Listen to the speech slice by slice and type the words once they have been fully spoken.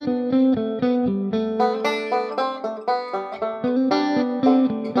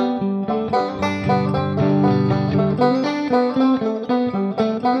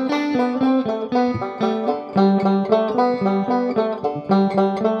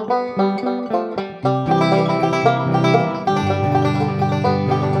And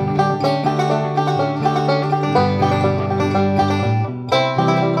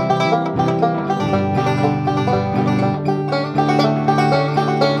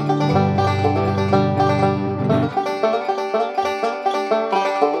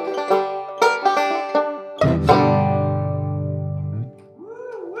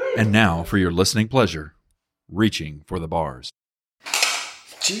now, for your listening pleasure, Reaching for the Bars.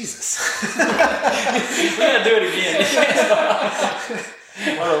 Jesus. We gotta do it again.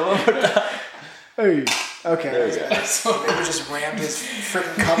 Hey, okay. There we go. Maybe just rammed his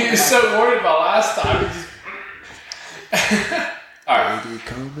freaking cup. He was so worried about last time. Alright. Baby,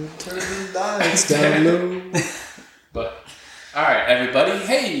 come and turn the lights down low. But, alright, everybody.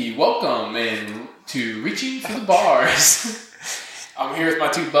 Hey, welcome to Reaching for the Bars. I'm here with my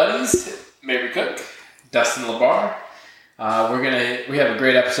two buddies, Mary Cook, Dustin LeBar. We have a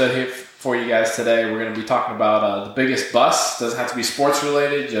great episode here for you guys today. We're going to be talking about the biggest bust. Doesn't have to be sports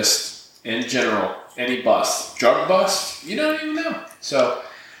related, just in general, any bust. Drug bust, you don't even know. So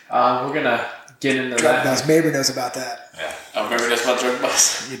we're going to get into Drug that. bust. Mabry knows about that. Yeah. Oh, Mary knows about drug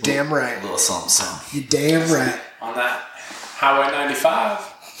bust. You're damn right. A little something. You're damn right. On that Highway 95.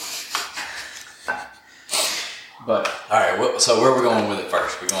 But All right, so where are we going with it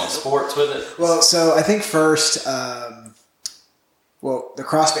first? We're going sports with it? Well, so I think first, the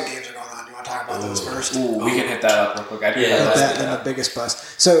CrossFit games are going on. Do you want to talk about those first? we can hit that up real quick. Then the biggest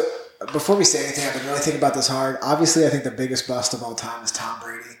bust. So before we say anything, I've been really thinking about this hard. Obviously, I think the biggest bust of all time is Tom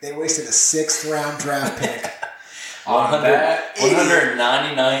Brady. They wasted a 6th round draft pick.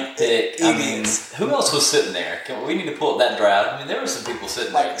 199th pick. I mean, Idiots. who else was sitting there? We need to pull up that draft. I mean, there were some people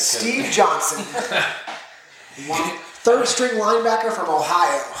sitting there. Like Steve Johnson. 3rd string linebacker from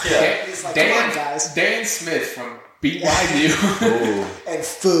Ohio. Yeah. He's like, come on, guys. Dan Smith from BYU. And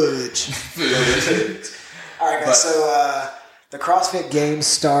Fudge. All right, guys. So the CrossFit games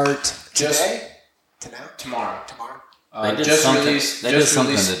start today? Tomorrow. They did just something, released. they just did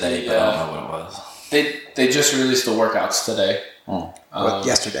something released today, but I don't know what it was. They just released the workouts today.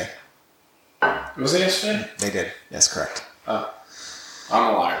 Yesterday. Was it yesterday? They did. That's correct. I'm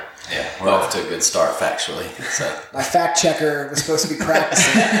a liar. Yeah, we're off to a good start, factually. So. My fact checker was supposed to be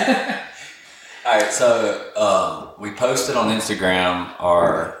practicing. All right, so we posted on Instagram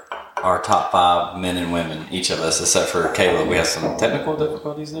our top 5 men and women, each of us, except for Caleb. We had some technical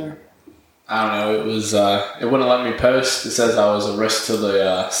difficulties there. I don't know. It was. It wouldn't let me post. It says I was a risk to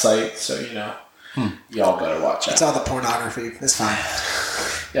the site, so y'all better watch out. It's all the pornography. It's fine.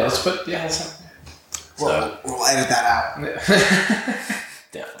 Yeah, let's put. Yeah, that's. We'll edit that out.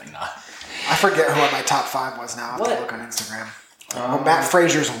 Definitely not. I forget who my top 5 was now. I have to look on Instagram. Matt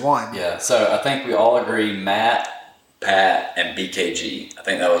Frazier's 1. Yeah, so I think we all agree Matt, Pat, and BKG. I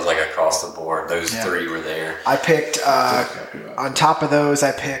think that was like across the board. Those 3 were there. I picked, on top of those,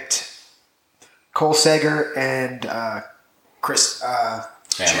 I picked Cole Sager and Chris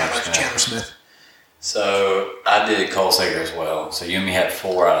Chandler Smith. So I did Cole Sager as well. So you and me had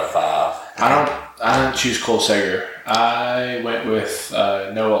 4 out of 5. I didn't choose Cole Sager. I went with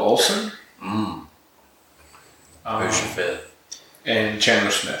Noah Olson. Who's your 5th? And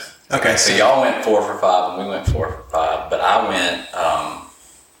Chandler Smith. Okay, so y'all went 4 for 5 and we went 4 for 5. But I went,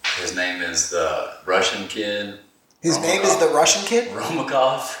 his name is the Russian kid. His name is the Russian kid?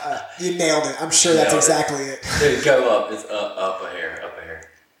 Romakov. You nailed it. I'm sure that's exactly it. Dude, go up. It's up a hair.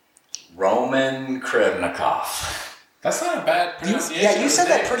 Roman Krevnikov. That's not a bad pronunciation. Yeah, you said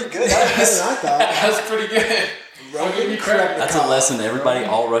that pretty good. That was better than I thought. That was pretty good. Roman Krevnikov. That's a lesson. Everybody,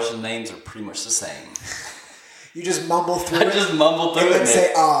 all Russian names are pretty much the same. You just mumble through I it. just mumble through and it. then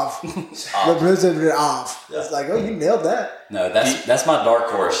say Av. It's like, oh, you nailed that. No, that's my dark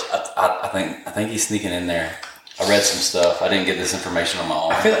horse. I think he's sneaking in there. I read some stuff. I didn't get this information on my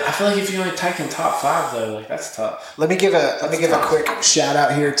own. I feel like if you only type in top 5 though, like that's tough. Let me give a quick shout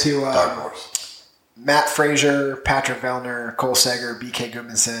out here to dark horse. Matt Frazier, Patrick Vellner, Cole Sager, BK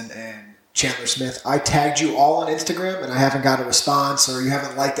Goodmanson, and Chandler Smith. I tagged you all on Instagram, and I haven't got a response, or you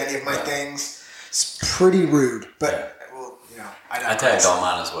haven't liked any of my things. It's pretty rude, but I tagged all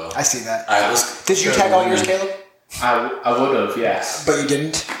mine as well. I see that. All right, did you tag all yours, Caleb? I would have, yes. But you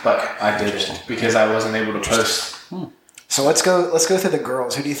didn't? But I didn't because I wasn't able to post. So let's go through the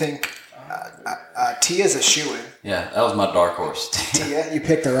girls. Who do you think? Tia's a shoo-in. Yeah, that was my dark horse. Tia, you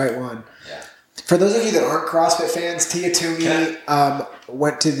picked the right one. Yeah. For those of you that aren't CrossFit fans, Tia Toomey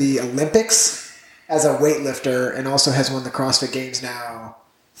went to the Olympics as a weightlifter and also has won the CrossFit Games now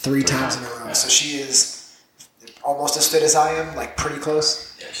 3 times in a row. So she is almost as fit as I am, like pretty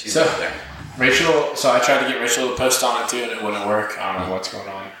close. Yeah, she's up there. Rachel. So I tried to get Rachel to post on it too, and it wouldn't work. I don't know what's going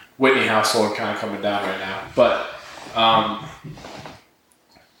on. Whitney household kind of coming down right now, but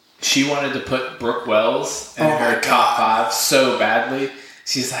she wanted to put Brooke Wells in her top 5 so badly.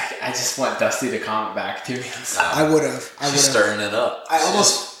 She's like, I just want Dusty to comment back to me. I would have. She's stirring it up. I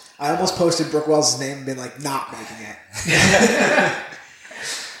almost posted Brooke Wells' name and been like, not making it.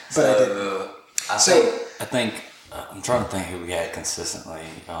 But I didn't. I think I'm trying to think who we had consistently.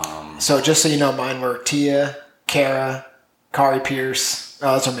 So just so you know, mine were Tia, Kara, Kari Pierce.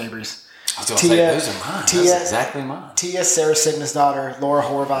 Oh, those are Mabry's. I was going to say, those are mine. That's exactly mine. Tia, Sarah Signesdottir, Laura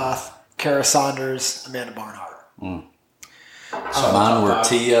Horvath, Kara Saunders, Amanda Barnhart. So mine were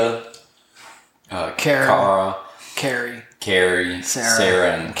Tia, Cara, Carrie,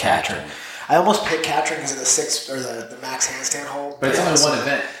 Sarah, and Katrin. I almost picked Katrin because of the 6 or the max handstand hold. But it's only one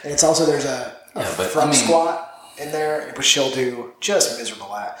event. And it's also there's a front squat in there, which she'll do just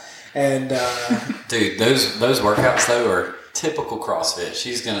miserable at. And dude, those workouts though are typical CrossFit.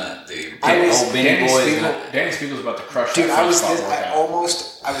 She's gonna do Danny Spiegel's about to crush. Dude, that I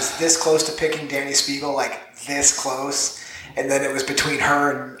was this close to picking Danny Spiegel, like this close, and then it was between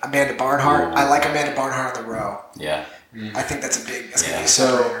her and Amanda Barnhart. I like Amanda Barnhart on the row. Yeah. I think that's gonna be a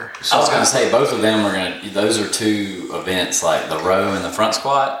separator. I was gonna say both of them are those are 2 events, like the row and the front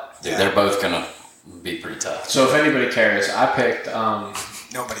squat. Dude, they're both gonna be pretty tough. So if anybody cares, I picked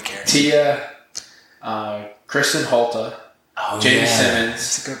nobody cares. Tia, Kristen Holta, Jamie Simmons.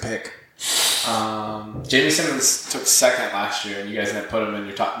 It's a good pick. Jamie Simmons took 2nd last year, and you guys didn't put him in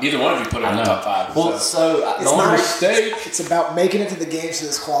your top. Neither one of you put him in the top 5. Well, so it's not a mistake. It's about making it to the games to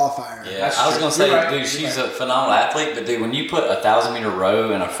this qualifier. Yeah, I was gonna say, dude, she's a phenomenal athlete, but dude, when you put a 1,000-meter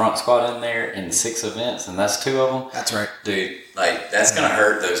row and a front squat in there in 6 events, and that's 2 of them. That's right, dude. Like that's gonna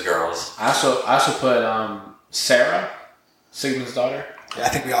hurt those girls. I also put Sarah Sigmundsdottir. Yeah, I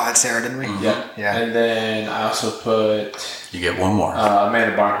think we all had Sarah, didn't we? Mm-hmm. Yeah. And then I also put. You get one more.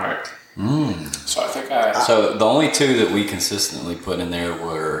 Amanda Barnhart. So I think So the only 2 that we consistently put in there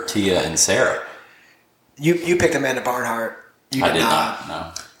were Tia and Sarah. You picked Amanda Barnhart. I did not.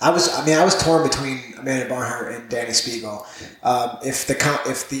 No. I was torn between Amanda Barnhart and Danny Spiegel. If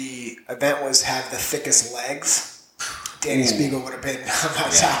the event was have the thickest legs, Danny Spiegel would have been on my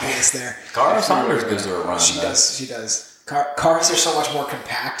top list there. Cara Saunders gives her a run. She does. Cars are so much more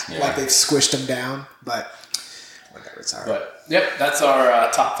compact, like they've squished them down, but whatever, it's all right. But yep, that's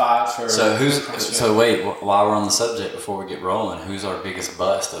our top 5 for. So wait, while we're on the subject, before we get rolling, who's our biggest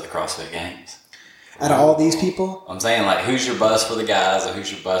bust of the CrossFit Games? Out of all these people, I'm saying, like, who's your bust for the guys and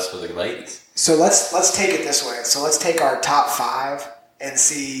who's your bust for the ladies? So let's take it this way. So let's take our top 5 and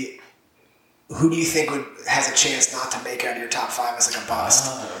see who do you think has a chance not to make it out of your top 5 as like a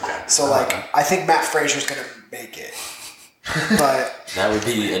bust. Okay. So I think Matt Fraser's gonna make it. But that would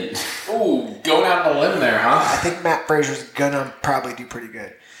be going out on a limb there, huh? I think Matt Fraser's gonna probably do pretty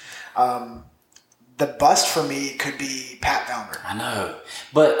good. The bust for me could be Pat Vellner. I know,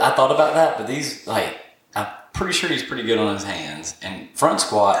 but I thought about that. But these, I'm pretty sure he's pretty good on his hands. And front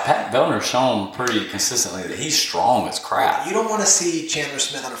squat, Pat Vellner's shown pretty consistently that he's strong as crap. You don't want to see Chandler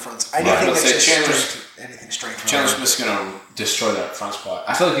Smith on a front squat. Anything strength. Chandler Smith's gonna destroy that front squat.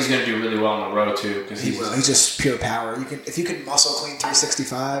 I feel like he's gonna do really well on the row too because he will. He's just pure power. If you can muscle clean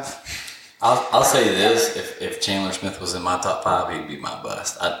 365. I'll say this: if Chandler Smith was in my top 5, he'd be my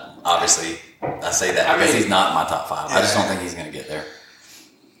bust. I say that because he's not in my top 5. I just don't think he's going to get there.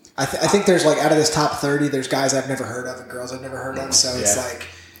 I think there's out of this top 30, there's guys I've never heard of and girls I've never heard of. So it's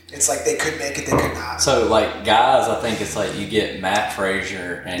like they could make it, they could not. So guys, I think it's you get Matt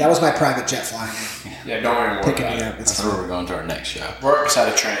Fraser. And that was my private jet flying in. Yeah, don't worry picking about me it. up. That's where we're going to our next show. We're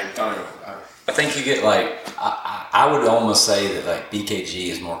excited to train. Don't worry about it. I think you get I would almost say that BKG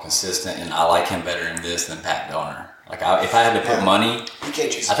is more consistent, and I like him better in this than Pat Vellner. If I had to put money,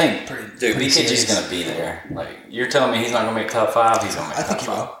 BKG's I think BKG's going to be there. You're telling me he's not going to make top 5? He's going to make top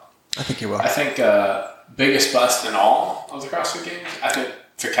 5. I think he will. I think biggest bust in all of the CrossFit Games. I think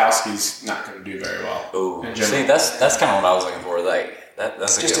Fikowski's not going to do very well. Ooh, see, that's kind of what I was looking for.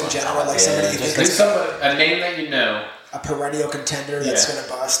 That's a just good in one. general, somebody you think a name that you know. A perennial contender that's going to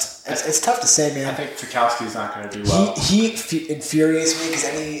bust. It's tough to say, man. I think Fikowski's not going to do well. He infuriates me because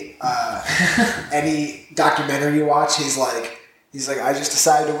any documentary you watch, he's like, I just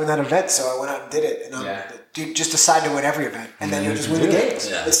decided to win that event, so I went out and did it. And dude, just decide to win every event, and then you'll just win the games.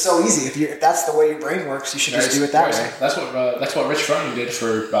 Yeah. It's so easy. If that's the way your brain works, you should just do it that way. That's what Rich Froning did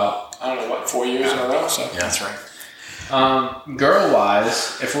for about 4 years in a row. So that's right. Girl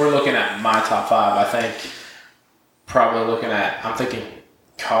wise, if we're looking at my top 5, I think probably I'm thinking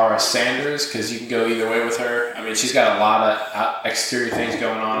Cara Sanders because you can go either way with her. I mean, she's got a lot of exterior things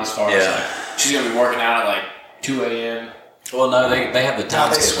going on as far as she's gonna be working out at like 2 a.m. Well, no, they have the time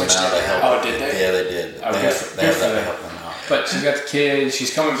they schedule switched now. it. They help. Oh, did they? Yeah, they did. Oh, They good have for that to them. help them out. But she's got the kids.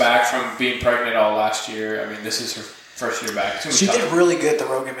 She's coming back from being pregnant all last year. I mean, this is her first year back. She did really good at the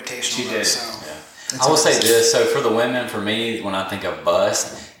Rogue Invitational. She did. So I will say this. So for the women, for me, when I think of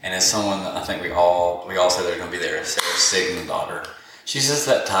bust, and it's someone that I think we all say they're going to be there, Sarah Sign's daughter. She's just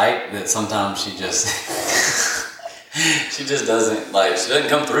that type that sometimes she just doesn't like. She doesn't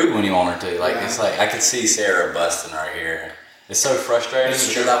come through when you want her to. Like it's like I could see Sarah busting right here. It's so frustrating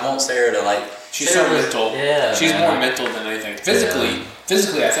because I want Sarah to like. She's so mental. Yeah, she's man, more mental than anything.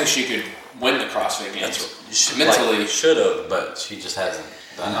 Physically, I think she could win the CrossFit Games. Mentally, should have, but she just hasn't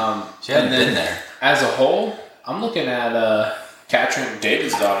done it. She hasn't been there. As a whole, I'm looking at Katrin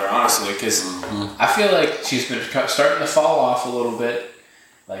David's daughter, honestly, because I feel like she's been starting to fall off a little bit.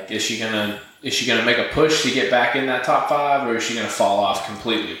 Like, is she gonna make a push to get back in that top 5, or is she gonna fall off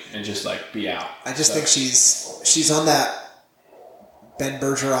completely and just like be out? I just think she's on that Ben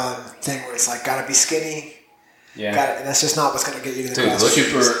Bergeron thing where it's like gotta be skinny. Yeah, and that's just not what's gonna get you to the Dude,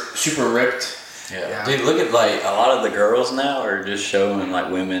 CrossFit. super ripped. Yeah. Dude, look at like a lot of the girls now are just showing like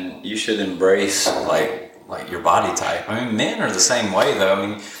women. You should embrace like your body type. I mean, men are the same way though. I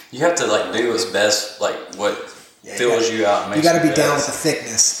mean, you have to like do what's best, like what fills you out. And makes you got to be best. down with the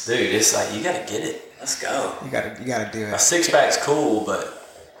thickness, dude. It's like you got to get it. Let's go. You got to do it. A 6-pack's cool, but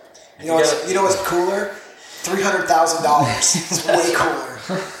you know what's cooler? $300,000. It's way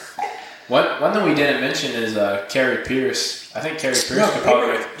cooler. One thing we didn't mention is Carrie Pierce. I think Carrie Pierce could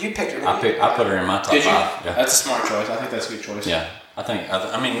probably. You picked her. I put her in my top 5. Did you? Yeah. That's a smart choice. I think that's a good choice. Yeah,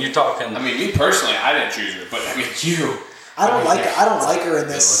 I mean, you're talking. I mean, me personally, I didn't choose her, but I mean, you. I don't like her in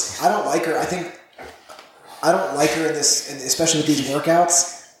this. I don't like her. I don't like her in this, especially with these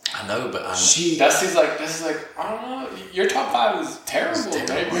workouts. I know, but Dusty's like, this is like, I don't know. Your top 5 is terrible,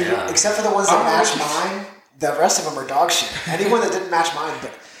 baby. Yeah. Except for the ones that match mine. The rest of them are dog shit. Anyone that didn't match mine,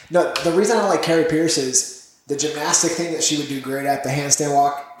 but no. The reason I don't like Carrie Pierce is the gymnastic thing that she would do great at, the handstand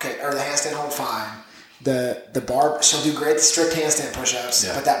walk or the handstand hold, fine. The bar, she'll do great at the strict handstand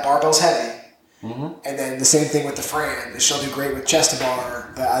push-ups, but that barbell's heavy. Mm-hmm. And then the same thing with the Fran. She'll do great with chest to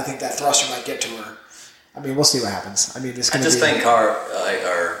bar, but I think that thruster might get to her. I mean, we'll see what happens. I mean, I just think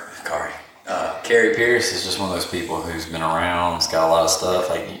Carrie Pierce is just one of those people who's been around. It's got a lot of stuff.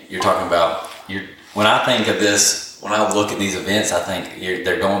 Like you're talking about, when I think of this, when I look at these events, I think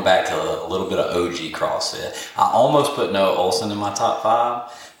they're going back to a little bit of OG CrossFit. I almost put Noah Olson in my top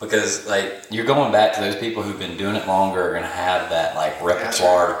 5 because like you're going back to those people who've been doing it longer, are going to have that like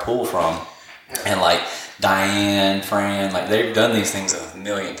repertoire to pull from, and like Diane, Fran, like they've done these things a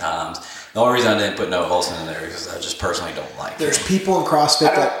million times. The only reason I didn't put Noah Olson in there is because I just personally don't like him. There's people in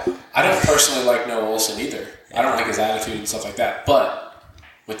CrossFit I don't personally like Noah Olson either. I don't like his attitude and stuff like that. But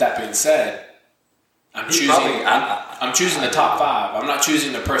with that being said, I'm choosing the top 5. I'm not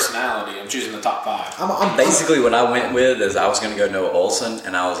choosing the personality. I'm choosing the top 5. I'm basically what I went with is I was going to go Noah Olson,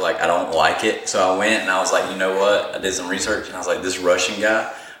 and I was like, I don't like it. So I went and I was like, you know what? I did some research, and I was like, this Russian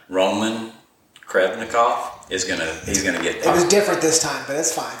guy, Roman Krevnikov, he's gonna get. It was different this time, but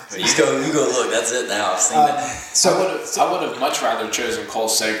it's fine. You go look. That's it now. I've seen it. I would have much rather chosen Cole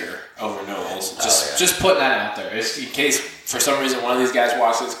Sager over Noah Olson. Just putting that out there. It's in case for some reason one of these guys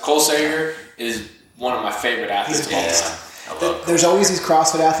watches. Cole Sager is one of my favorite athletes. There's always these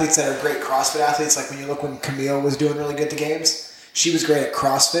CrossFit athletes that are great CrossFit athletes. Like when you look when Camille was doing really good at the games, she was great at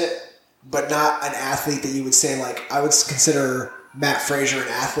CrossFit, but not an athlete that you would say like I would consider Matt Frazier an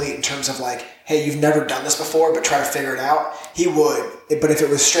athlete in terms of like, hey, you've never done this before, but try to figure it out. He would, but if it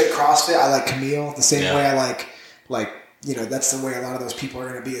was straight CrossFit, I like Camille the same way I like that's the way a lot of those people are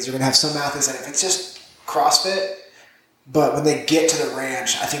going to be. Is they're going to have some athletes that if it's just CrossFit, but when they get to the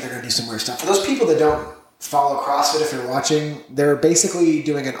ranch, I think they're going to do some weird stuff. For those people that don't follow CrossFit, if you're watching, they're basically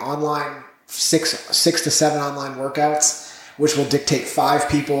doing an online 6 to 7 online workouts, which will dictate 5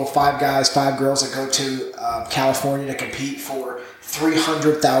 people, 5 guys, 5 girls that go to California to compete for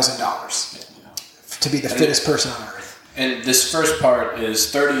 $300,000 to be the fittest person on earth. And this first part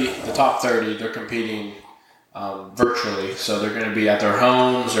is the top 30, they're competing virtually. So they're going to be at their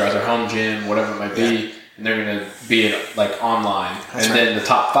homes or at their home gym, whatever it might be, and they're going to be like online. Then the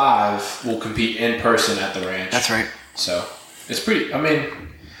top 5 will compete in person at the ranch. That's right. So it's pretty, I mean,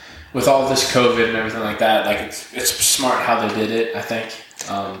 with all this COVID and everything like that, like it's smart how they did it, I think.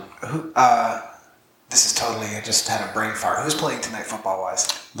 This is totally, I just had a brain fart. Who's playing tonight football-wise?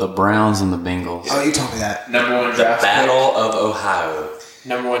 The Browns and the Bengals. Oh, you told me that. Number 1 draft pick. Battle of Ohio.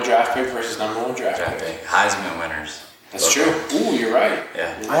 Number 1 draft pick versus number 1 draft pick. Heisman winners. That's true. Ooh, you're right.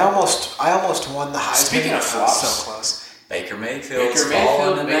 Yeah. I almost won the Heisman. Speaking of flops. So close. Baker Mayfield's Baker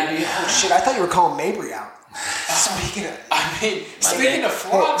falling Mayfield, in maybe. that. Oh, shit, I thought you were calling Mabry out. Speaking Of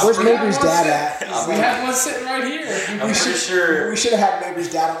flops, where's we had Mabry's one dad sit- at? We had one sitting right here. I'm pretty sure. We should have had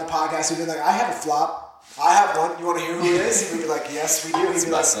Mabry's dad on the podcast. He'd be like, I have a flop. I have one. You want to hear who it is? He'd be like, yes, we do. He'd It's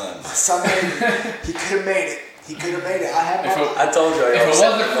be my like, son. my son Mabry. He could have made it. He could have made it. I have one. I told you. If it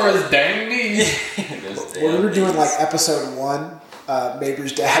wasn't for his dang knee. When we were doing like episode 1,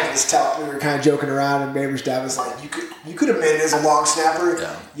 Mabry's dad was telling, we were kind of joking around, and Mabry's dad was like, you could have made it as a long snapper.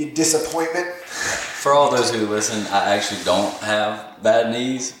 Yeah. You disappointment. For all those who listen, I actually don't have bad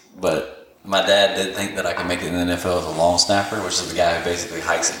knees, but my dad did think that I could make it in the NFL as a long snapper, which is the guy who basically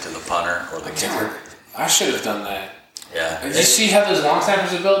hikes it to the punter or the kicker. I should have done that. Yeah. Did you see how those long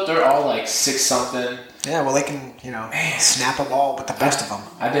snappers are built? They're all like 6 something. Yeah, well, they can, snap a ball with the best of them.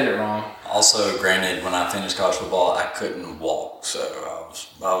 I did it wrong. Also, granted, when I finished college football, I couldn't walk, so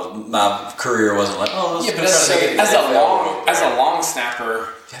my career wasn't like, oh, let's Yeah, but try to make it in the NFL. as a long snapper.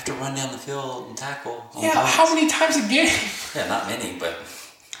 You have to run down the field and tackle. Yeah, how many times a game? Yeah, not many, but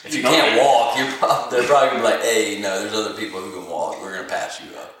if you No. can't walk, they're probably going to be like, hey, no, there's other people who can walk. We're going to pass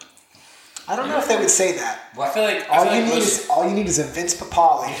you up. I don't know if they would say that. I feel like All you need is a Vince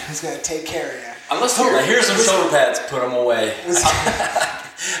Papale who's going to take care of you. unless Now, you're here's some shoulder pads. Put them away.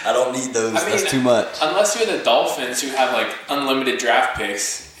 I don't need those. I mean, That's too much. Unless you're the Dolphins who have like unlimited draft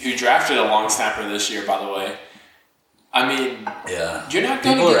picks, who drafted a long snapper this year, by the way. I mean, Yeah. you're not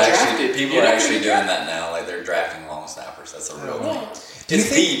going to People are get actually drafted. people You're are not actually gonna doing get that now. Like they're drafting long snappers. That's a real thing. Well, It's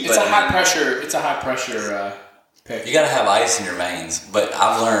deep, it's but a high pressure. It's a high pressure pick. you got to have ice in your veins. But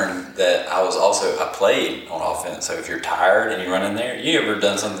I've learned that I played on offense. So if you're tired and you run in there, you ever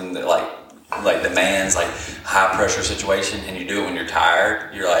done something that like demands like high pressure situation, and you do it when you're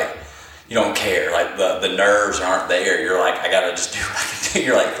tired? You're like, you don't care. Like the nerves aren't there. You're like, I gotta just do what I can do.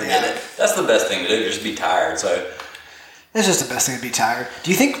 You're like, forget it. That's the best thing to do. Just be tired. So It's just the best thing to be tired.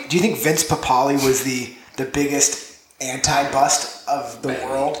 Do you think Vince Papale was the biggest anti-bust of the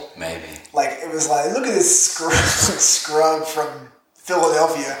world? maybe. Like, it was like, look at this scrub from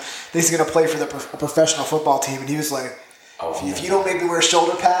Philadelphia. He's going to play for a professional football team. And he was like, if you don't make me wear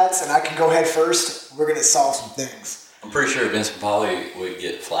shoulder pads and I can go head first, we're going to solve some things. I'm pretty sure Vince Papale would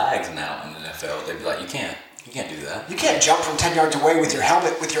get flags now in the NFL. They'd be like, you can't do that. You can't jump from 10 yards away with your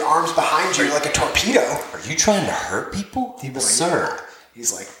helmet, with your arms behind you like a torpedo. Are you trying to hurt people? He was Sir.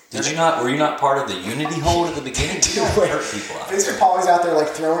 He's like, Were you not part of the unity hold at the beginning? You don't hurt people out Vince there. Papale's out there like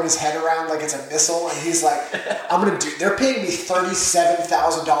throwing his head around like it's a missile, and he's like, they're paying me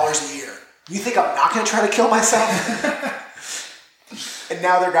 $37,000 a year. You think I'm not going to try to kill myself? And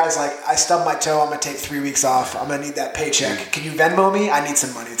now their guy's like, I stubbed my toe, I'm going to take 3 weeks off, I'm going to need that paycheck. Can you Venmo me? I need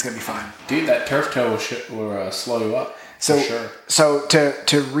some money, it's going to be fine. Dude, that turf toe will slow you up. So, for sure. So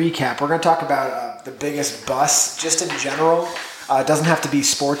to recap, we're going to talk about the biggest bust just in general. It doesn't have to be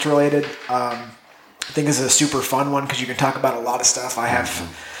sports related. I think this is a super fun one because you can talk about a lot of stuff. I have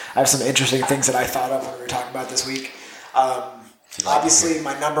some interesting things that I thought of when we were talking about this week. Obviously,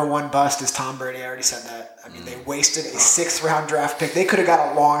 my number one bust is Tom Brady. I already said that. I mean, they wasted a 6th round draft pick. They could have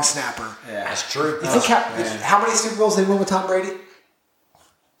got a long snapper. Yeah, That's true. You think how many Super Bowls they won with Tom Brady?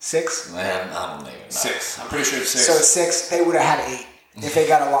 6? Man, I don't even know. 6. I'm pretty sure it's 6. So at 6, they would have had 8 if they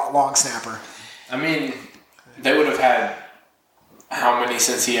got a long snapper. I mean, they would have had how many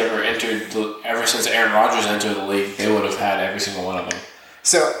since he ever since Aaron Rodgers entered the league, they would have had every single one of them.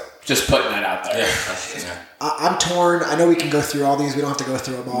 So Just putting that out there. Yeah. I'm torn. I know we can go through all these. We don't have to go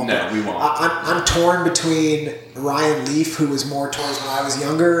through them all. No, but we won't. I'm torn between Ryan Leaf, who was more towards when I was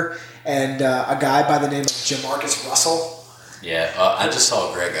younger, and a guy by the name of Jamarcus Russell. Yeah, I just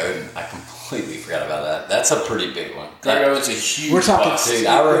saw Greg Oden. I completely forgot about that. That's a pretty big one. Greg Oden's a huge We're talking. bust. Dude,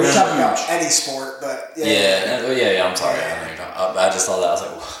 I we're remember- talking about any sport, but Yeah, I'm sorry. I know you're talking. I just saw that. I was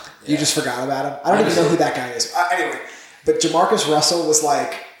like, what? You just forgot about him. I don't even know who that guy is. Anyway, but Jamarcus Russell was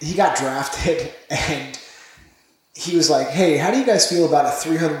like, he got drafted, and he was like, "Hey, how do you guys feel about a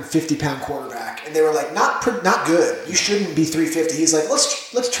 350-pound quarterback?" And they were like, "Not good. You shouldn't be 350." He's like,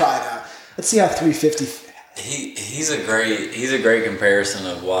 "Let's try it out. Let's see how 350." He's a great comparison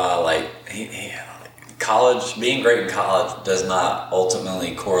of why college, being great in college does not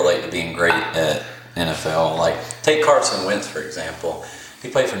ultimately correlate to being great at NFL. Like, take Carson Wentz, for example. He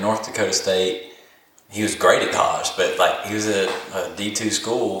played for North Dakota State. He was great at college, but he was at a D2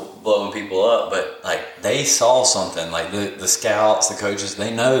 school blowing people up. But they saw something. Like the scouts, the coaches,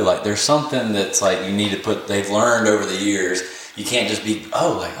 they know there's something that's you need to put. They've learned over the years. You can't just be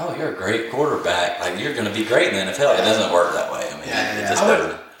you're a great quarterback. You're going to be great in the NFL. It doesn't work that way. I mean, it just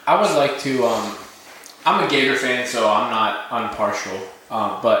doesn't. I would like to. I'm a Gator fan, so I'm not impartial.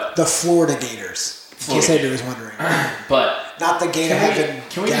 But The Florida Gators. In case anybody was wondering. But Not the gate of heaven.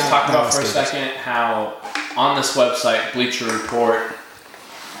 Can we just talk about for a second how on this website, Bleacher Report,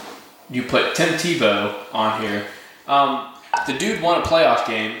 you put Tim Tebow on here. The dude won a playoff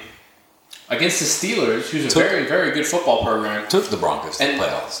game against the Steelers, who's a very, very good football program. Took the Broncos to the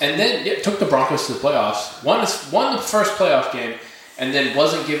playoffs. And then took the Broncos to the playoffs. Won the first playoff game, and then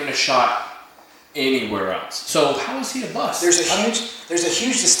wasn't given a shot anywhere else. So how is he a bust? There's a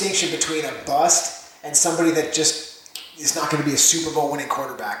huge distinction between a bust and somebody that just is not going to be a Super Bowl winning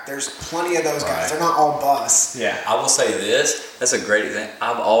quarterback. There's plenty of those guys. They're not all busts. Yeah. I will say this. That's a great example.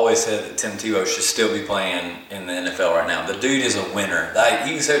 I've always said that Tim Tebow should still be playing in the NFL right now. The dude is a winner. Like,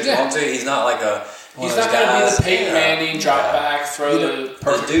 you can say what you want to. He's not like a He's not going to be the Peyton Manning, drop back, throw the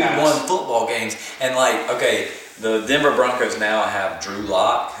perfect The dude pass. won football games. And, the Denver Broncos now have Drew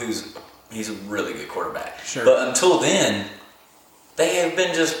Lock, he's a really good quarterback. Sure. But until then, they have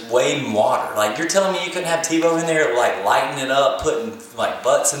been just wading water. Like, you're telling me you couldn't have Tebow in there, lighting it up, putting,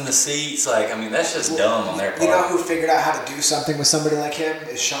 butts in the seats? That's just dumb on their part. You know who figured out how to do something with somebody like him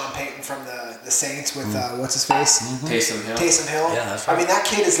is Sean Payton from the Saints with, what's his face? Taysom Hill. Taysom Hill. Yeah, that's right. I mean, that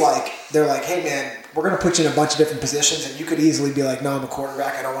kid is they're like, hey, man, we're going to put you in a bunch of different positions, and you could easily be like, no, I'm a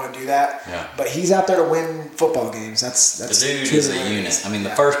quarterback, I don't want to do that. Yeah. But he's out there to win football games. That's The dude truly is what a it unit. is. I mean, the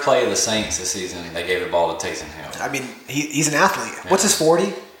Yeah. first play of the Saints this season, they gave the ball to Taysom Hill. I mean, he's an athlete. Yeah. What's his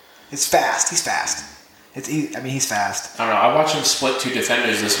 40? It's fast. He's fast. He's fast. I don't know. I watched him split two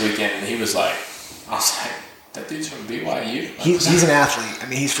defenders this weekend, and I was like, that dude's from BYU? He's an athlete. I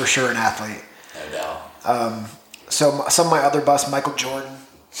mean, he's for sure an athlete. No doubt. So some of my other busts, Michael Jordan.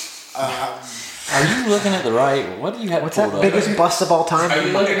 Are you looking at the right? What do you have What's pulled that up? biggest bust of all time? Are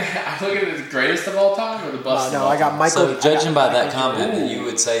you looking at the greatest of all time or the bust of No, all I got time? Michael. So, judging by that Michael comment, Jordan. that you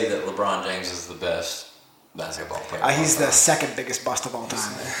would say that LeBron James is the best basketball player. He's the second biggest bust of all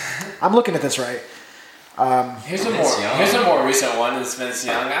time. I'm looking at this right. Here's Vince Young. here's a more recent one. It's Vince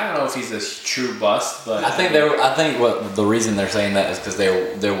Young. I don't know if he's a true bust, but I think what the reason they're saying that is because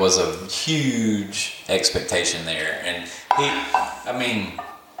there was a huge expectation there, and he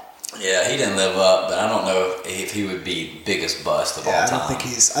didn't live up. But I don't know if he would be biggest bust of all I time. don't think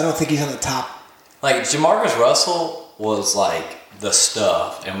he's on the top. Like, Jamarcus Russell was the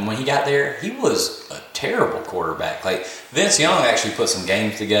stuff, and when he got there, he was a terrible quarterback. Vince Young actually put some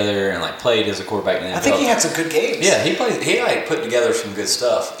games together and played as a quarterback in the NFL. I think he had some good games. Yeah, he put together some good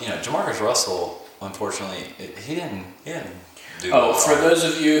stuff. Jamarcus Russell, unfortunately, he didn't do well. for those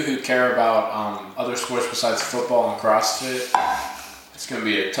of you who care about other sports besides football and CrossFit, it's going to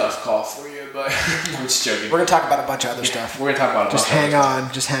be a tough call for you, but I'm just joking. We're gonna talk about a bunch of other stuff. We're going to talk about Just hang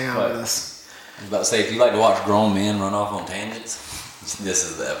on. Just hang on But- with us. I was about to say, if you like to watch grown men run off on tangents, this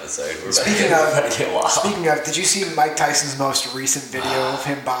is the episode. We're Speaking about to get wild. Speaking of, did you see Mike Tyson's most recent video of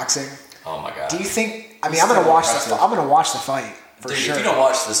him boxing? Oh my god! Do you think? I'm It's gonna so watch impressive. I'm gonna watch the fight for Dude, sure. if you don't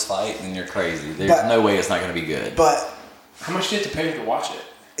watch this fight, then you're crazy. There's But- no way it's not going to be good. But How much do you have to pay to watch it?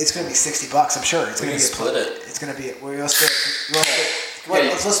 it's gonna be $60. I'm sure. It's We gonna can be split it. It's gonna be. We'll split. Hey.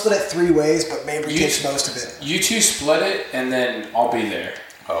 Let's split it 3 ways, but Mabry You- takes most of it. You two split it, and then I'll be there.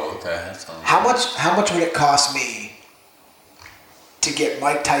 Oh, okay. That's fine. How much would it cost me to get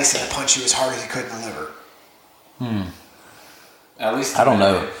Mike Tyson to punch you as hard as he could in the liver? At least I don't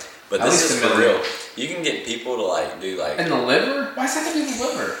know. But At this least is the for middle. real. You can get people to do In the liver? Why is that going to be the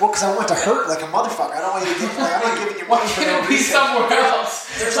liver? Well, because I want to hurt like a motherfucker. I don't want you to get. I'm not giving you Why money for no can't it be reason. somewhere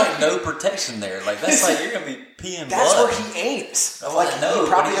else? There's no protection there. That's you're gonna be peeing That's blood. where he aims. Oh, I know, he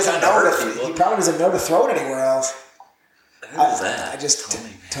probably but he's doesn't trying to know hurt to. people. He probably doesn't know to throw it anywhere else. Who is that? I just.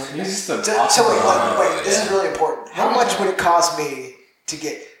 Tony. He's just a So awesome wait, this is really important. How much would it cost me to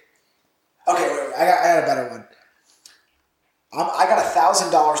get? Okay, wait. I got a better one. I got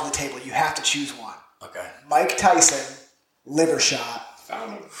 $1,000 on the table. You have to choose one. Okay. Mike Tyson, liver shot.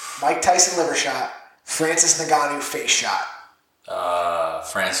 Found him. Mike Tyson, liver shot. Francis Ngannou, face shot.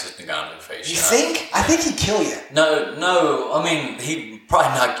 Francis Ngannou face You shot. think? I think he'd kill you. No. I mean, he'd probably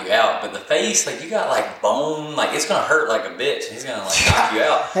knock you out, but the face, you got bone, it's gonna hurt like a bitch. He's gonna knock you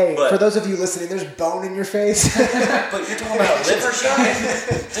out. Hey, but, for those of you listening, there's bone in your face. but you're talking about liver shot,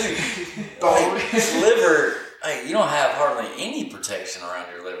 dude. Liver. Hey, you don't have hardly any protection around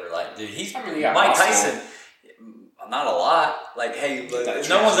your liver. Dude, he's I mean, you got Mike muscle. Tyson. Not a lot. Hey, that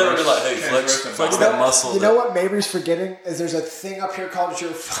no one's ever been hey, transverse flex muscle. that muscle. You know what Mabry's forgetting is there's a thing up here called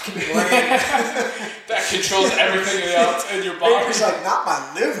your fucking brain. That controls everything else in your body. Mabry's like, not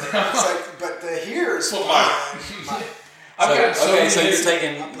my liver. It's but the here is Well, fine. I've got So many you're things-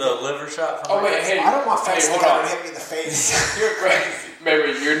 taking the liver shot from Oh, wait, hey. I don't want Francis hold Ngannou on. to hit me in the face. You're crazy.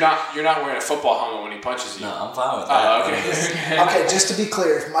 Maybe you're not wearing a football helmet when he punches you. No, I'm fine with that. Okay. Okay, just to be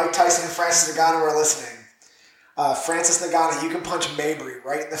clear, if Mike Tyson and Francis Ngannou are listening, Francis Ngannou, you can punch Mabry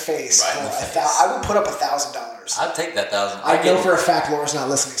right in the face. Right in the face. I would put up $1,000. I'd take that $1,000. I know for a fact Laura's not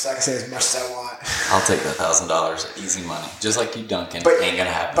listening, so I can say as much as I want. I'll take that $1,000. Easy money. Just like you, Duncan. But- ain't gonna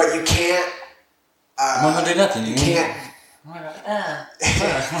happen. But you can't. I'm not gonna do nothing. You can't.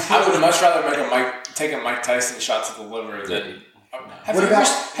 I would much rather take a Mike Tyson shot to the liver than. Have What you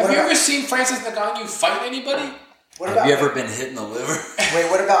about- ever seen Francis Ngannou fight anybody? What Have about? you ever been hit in the liver? Wait,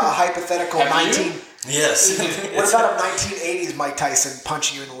 what about a hypothetical Have you? 19? Yes. What about a 1980s Mike Tyson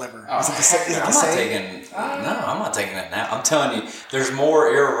punching you in the liver? Is it the same? Is it the I'm not same? taking. No, I'm not taking that now. I'm telling you, there's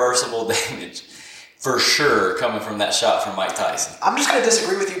more irreversible damage for sure coming from that shot from Mike Tyson. I'm just going to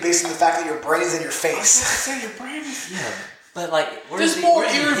disagree with you based on the fact that your brain is in your face. Say your brain. Yeah, but like, There's more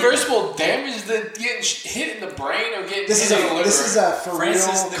irreversible damage than getting hit in the brain or getting This hit is in the liver. a for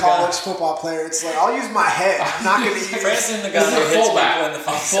Francis real the college guy. football player. It's like I'll use my head. I'm not going to use. Francis the This guy is a who hits fullback. people in the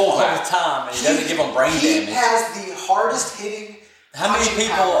face A all the fullback. time, and he doesn't give them brain He damage. has the hardest hitting. How many punching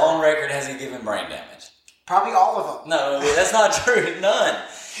people power. on record has he given brain damage? Probably all of them. No, that's not true. None.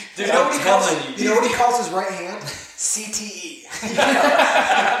 Dude, You know what I'm he calls? telling You know what he calls his right hand? CTE.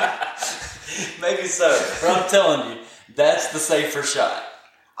 Maybe so, but I'm telling you, that's the safer shot.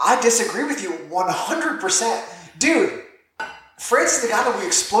 I disagree with you 100%, dude. Francis Ngannou will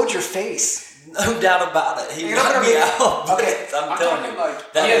explode your face. No doubt about it. He You're not knocked gonna me be- out. but Okay, I'm I'm telling talking you,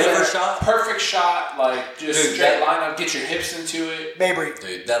 like that he has liver a shot. perfect shot, like just Dude, straight that- line up, get your hips into it. Mabry.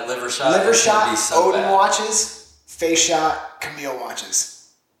 Dude, that liver shot. Liver is gonna shot, be so Odin bad. watches. Face shot, Camille watches.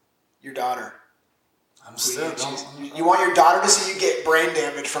 Your daughter. I'm Who still you choose? going. You want your daughter to see you get brain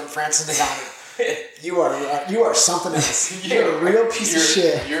damage from Francis Ngannou. You are something else. You're a real piece of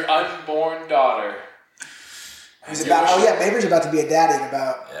shit. Your unborn daughter. Who's about? Oh yeah, Mabry's about to be a daddy in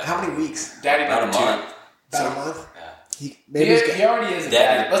about Yeah. how many weeks? Daddy About a number two. month. About a month. Yeah. He, Mabry's He already is a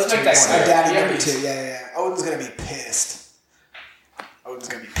Daddy. daddy. Let's make that a clear. daddy He number already is. 2. Yeah. Odin's gonna be pissed. Odin's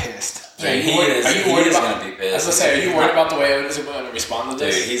gonna be pissed. Are you He worried- is. are you He worried is about- gonna be I pissed. was gonna say, are you worried about the way Odin's going to respond to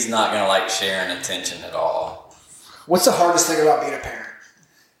Dude, this? he's not gonna like sharing attention at all. What's the hardest thing about being a parent?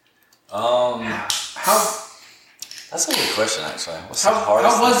 How That's a good question, actually. What's the how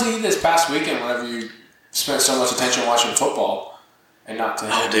hardest? was thing? he this past weekend? Whenever you spent so much attention watching football and not to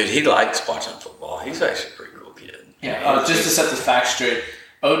him? Oh, dude, he likes watching football. He's actually a pretty cool kid. Yeah. Just to set the facts straight,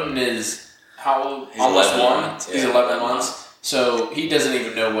 Odin is how old? He's Almost 11 1. months, He's yeah, 11 11 months. So he doesn't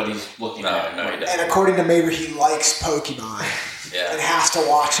even know what he's looking at. No, he doesn't. And according to Mabry, he likes Pokemon Yeah. and has to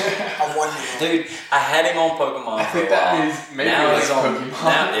watch it. A 1-year-old. Dude, I had him on Pokemon I for think a that while. means maybe now he he's likes on. Pokemon.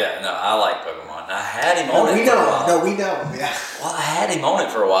 Now, yeah, no, I like Pokemon. I had him on No, it we for a know. while. No, we know. Yeah. Well, I had him on it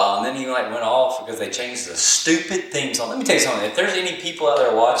for a while, and then he like went off because they changed the stupid theme song. Let me tell you something. If there's any people out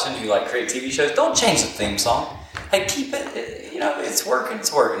there watching who like create TV shows, don't change the theme song. Hey, keep it. You know, it's working.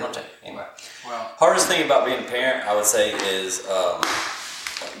 It's working. Don't change it. Anyway, Well, hardest thing about being a parent, I would say, is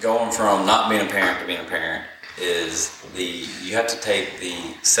going from not being a parent to being a parent. Is you have to take the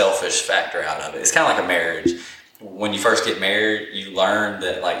selfish factor out of it. It's kind of like a marriage. When you first get married, you learn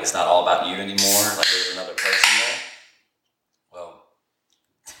that like it's not all about you anymore. Like there's another person there. Well,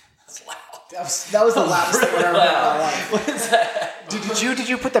 that's loud. That was the loudest thing I've ever heard in my life. What is that? Did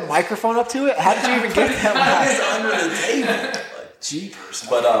you put the microphone up to it? How did you even get that loud? It's under the table. Like, Jeepers.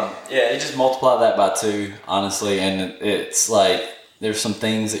 but yeah, you just multiply that by 2, honestly, and it's like there's some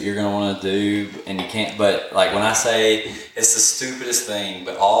things that you're gonna want to do, and you can't. But like when I say it's the stupidest thing,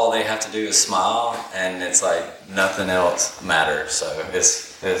 but all they have to do is smile, and it's like nothing else matters. So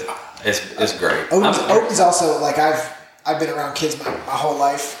it's great. Odin's also like I've been around kids my whole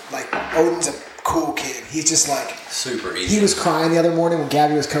life. Like Odin's a cool kid. He's just like super easy. he was crying the other morning when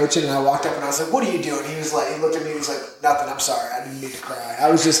Gabby was coaching, and I walked up and I was like, "What are you doing?" He was like, he looked at me, and he was like, "Nothing. I'm sorry. I didn't mean to cry. I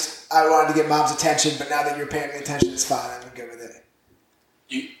wanted to get mom's attention, but now that you're paying me attention, it's fine. I'm good with it."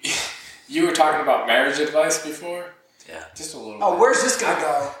 you were talking about marriage advice before. Yeah. Just a little. Oh, bit. where's this gonna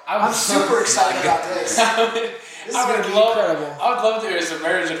go? I'm super excited about this. This is gonna be incredible. I would love to hear some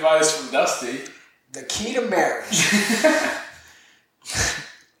marriage advice from Dusty. The key to marriage.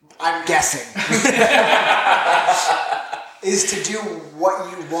 I'm guessing. is to do what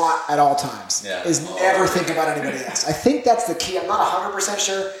you want at all times. Yeah. Is never think about anybody else. I think that's the key. I'm not 100%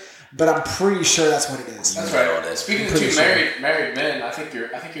 sure, but I'm pretty sure that's what it is. That's know right. what it is. Speaking of Pretty two sure. married men, I think you're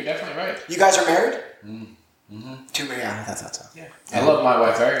definitely right. You guys are married? Mm-hmm. 2 married. Yeah, I thought so. Yeah. I love my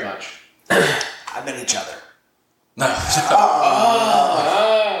wife very much. I met each other. No.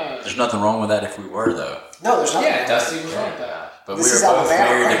 Ah. There's nothing wrong with that if we were, though. No, there's nothing. Yeah, Dusty was right with that. But This we is are both Alabama,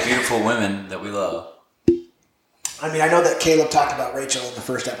 married right? to beautiful women that we love. I mean, I know that Caleb talked about Rachel in the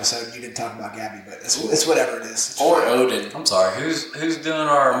first episode. And you didn't talk about Gabby, but it's whatever it is. It's Or fine. Odin. I'm sorry. Who's doing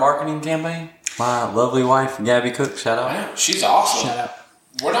our marketing campaign? My lovely wife, Gabby Cook. Shout out. Yeah, she's awesome. Shut up.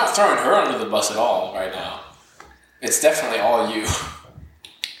 We're not throwing her under the bus at all right now. It's definitely all you.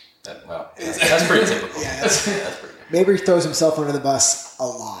 That's pretty typical. Yeah, that's pretty good. Mabry throws himself under the bus a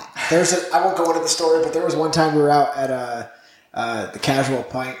lot. I won't go into the story, but there was one time we were out at the Casual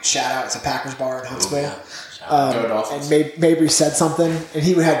Pint. Shout out, it's a Packers bar in Huntsville. Ooh, yeah. Go Dolphins. And Mabry said something, and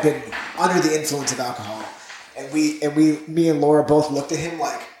he had been under the influence of alcohol. And me and Laura both looked at him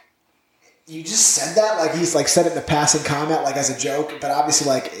like, you just said that? Like he's like said it in a passing comment, like as a joke. But obviously,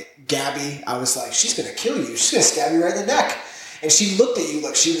 like Gabby, I was like, she's gonna kill you. She's gonna stab you right in the neck. And she looked at you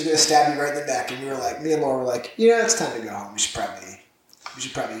like she was gonna stab you right in the neck. And we were like, me and Laura were like, yeah, it's time to go home. We should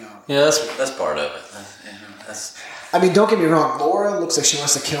probably go home. Yeah, that's part of it. That's I mean, don't get me wrong. Laura looks like she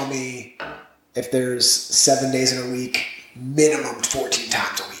wants to kill me if there's 7 days in a week, minimum 14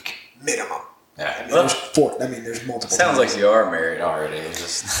 times a week, minimum. yeah. I mean, Well, there's multiple. sounds times. like you are married already. It's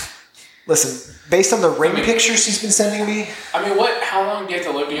just Listen, based on the ring I mean- pictures she's been sending me, I mean, how long do you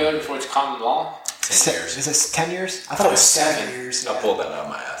have to live together before it's common law? 10 years. Is this 10 years? I thought it was 7 years. I Yeah. pulled that out of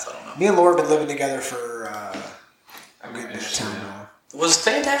my ass. I don't know. Me and Laura have been living together for a good bit of time now. Was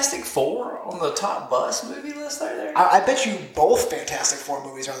Fantastic Four on the top bus movie list there? I bet you both Fantastic Four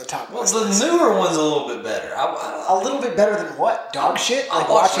movies are on the top Well, list. the newer one's a little bit better. A little bit better than what? Dog shit? I Like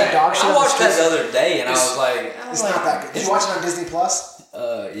watched watching that. dog shit I on the watched that streets? the other day, and I It's- was like, It's not that good. Did you watch it on Disney Plus?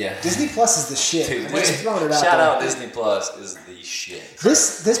 Yeah. Disney Plus is the shit. Dude, I'm just throwing it out shout there. out Disney Plus is the shit.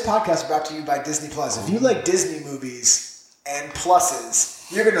 This podcast is brought to you by Disney Plus. If you like Disney movies and pluses,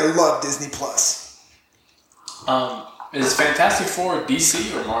 you're gonna love Disney Plus. Is Fantastic Four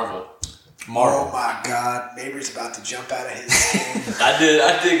DC or Marvel? Oh my God, Mabry's about to jump out of his skin. I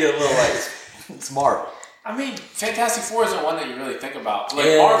did get a little like it's Marvel. I mean, Fantastic Four isn't one that you really think about. Like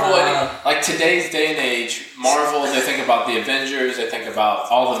Yeah. Marvel, like today's day and age, Marvel, they think about the Avengers, they think about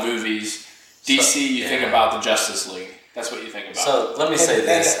all the movies. DC, you think about the Justice League. That's what you think about. So let me say And-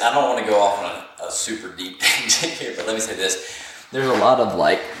 this. I don't want to go off on a super deep tangent here, but let me say this. There's a lot of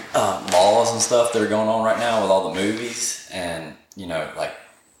like laws and stuff that are going on right now with all the movies, and like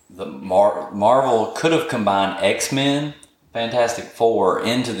the Marvel could have combined X-Men, Fantastic Four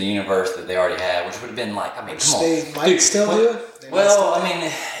into the universe that they already had, which would have been like, I mean, come on. They might still do it. They might Well, still I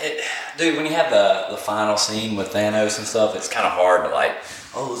mean, dude, when you have the final scene with Thanos and stuff, it's kind of hard to like,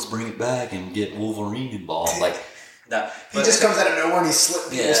 let's bring it back and get Wolverine involved. Like, no, He just comes out of nowhere and he's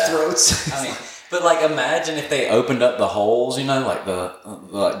slitting people's Yeah. throats. I mean, but like, imagine if they opened up the holes, like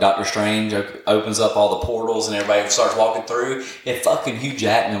like Doctor Strange opens up all the portals and everybody starts walking through. If fucking Hugh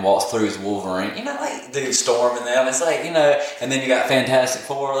Jackman walks through as Wolverine, like dude, Storm and them, it's like and then you got Fantastic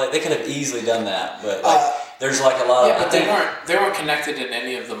Four. Like they could have easily done that, but like there's like a lot yeah, of. but they weren't connected in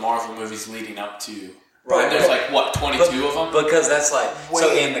any of the Marvel movies leading up to. Right, And there's but- like what 22 of them. Because that's like so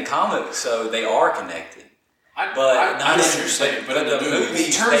Wait. in the comics, so they are connected. I But know what in- you're saying, but in the movies,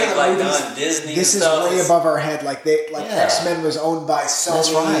 In terms they've of the like movies, done Disney. This and is stuff. way above our head. Like Yeah. X-Men was owned by Sony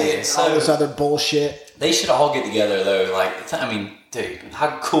That's right. and So- all this other bullshit. They should all get together though. Like, I mean, dude,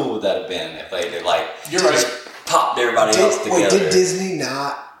 how cool would that have been if they did like You're right. just popped everybody else together? Did Disney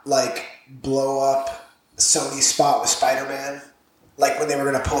not like blow up Sony's spot with Spider-Man? Like when they were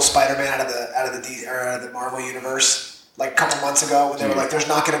going to pull Spider-Man out of the Marvel universe, like a couple months ago, when they were like, "There's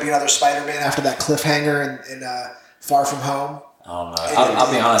not going to be another Spider-Man after that cliffhanger in Far From Home." I don't know.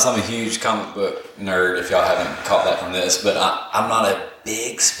 I'll be honest. I'm a huge comic book nerd. If y'all haven't caught that from this, but I'm not a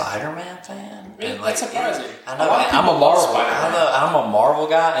big Spider-Man fan. Really? And, like, That's surprising. I know. A lot of I'm a people love Marvel. Spider-Man. I'm a Marvel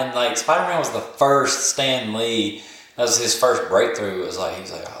guy, and like Spider-Man was the first Stan Lee. That was his first breakthrough. It was like he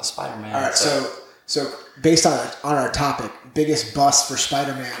was like, "Oh, Spider-Man." All right, so based on our topic, biggest bust for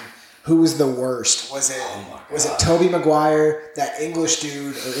Spider-Man. Who was the worst? Was it was it Tobey Maguire, that English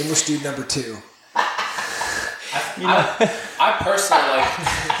dude, or English dude number 2? I personally like.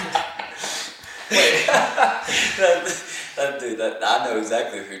 that dude. I know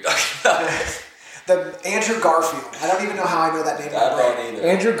exactly who you're talking about. The Andrew Garfield. I don't even know how I know that name. in my I don't brain. either.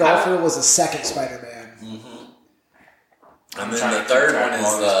 Andrew Garfield was the second Spider-Man. And I'm then trying the to third keep track one of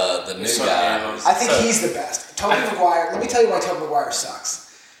all is the new so guy. many of those. I think So- he's the best. Tobey Maguire. Let me tell you why Tobey Maguire sucks.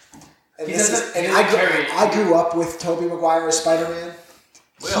 And He this is, doesn't- and he I doesn't grew, carry- I grew up with Tobey Maguire as Spider-Man.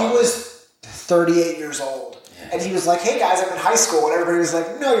 We He all was 38 years old. And he was like, "Hey guys, I'm in high school." And everybody was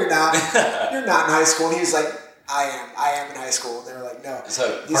like, "No, you're not. You're not in high school." And he was like, I am in high school. They were like, no.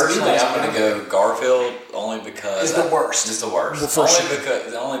 So These personally, emails I'm going to go Garfield only because It's the worst. It's the worst. Well,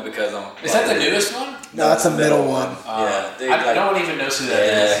 for Only because I'm. Is that the newest one? No, that's the middle one. Yeah, dude, I like- don't even know who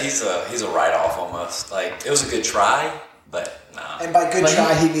that is. he's a write off almost. Like it was a good try, but nah. And by good But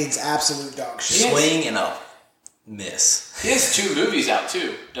try, he means absolute dog shit. Yes. Swing and a miss. He has 2 movies out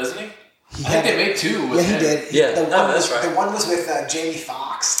too, doesn't he? He I think had- they made 2 with Yeah, he him. did. Yeah, the no, one that's was, right. The one was with Jamie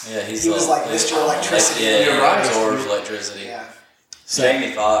Foxx. Yeah, he was like Mr. Electricity. Yeah, You're he right. absorbs electricity. Yeah. So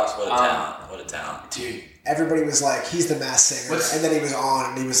Jamie Foxx, what a talent! What a talent! Dude. everybody was like, he's the masked singer. What's- And then he was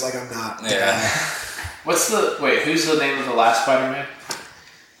on, and he was like, I'm not. Yeah. Who's the name of the last Spider-Man?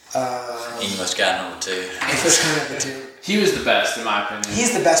 English guy number 2. English kind of the two. He was the best, in my opinion.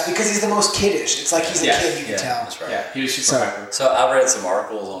 He's the best because he's the most kiddish. It's like he's a Yeah, kid, you can Yeah, tell. that's right. Yeah, he was super So- hyper. So I read some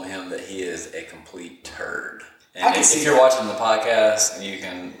articles on him that he is a complete turd. And I can if see you're that. watching the podcast, you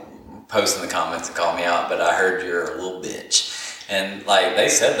can post in the comments and call me out, but I heard you're a little bitch. And like they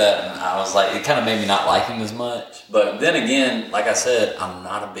said that, and I was like, it kind of made me not like him as much. But then again, like I said, I'm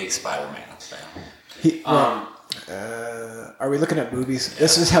not a big Spider-Man fan. Are we looking at movies?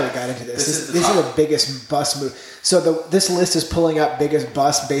 This is how we got into this. This is the These are top. the biggest bust movie. So this list is pulling up biggest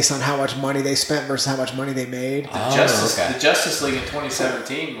bust based on how much money they spent versus how much money they made. okay. The Justice League in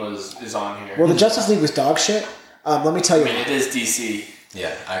 2017 is on here. Well, the Justice League was dog shit. Let me tell you. I mean, it is DC.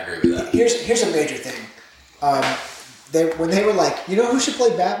 Yeah, I agree with that. Here's a major thing. When they were like, you know who should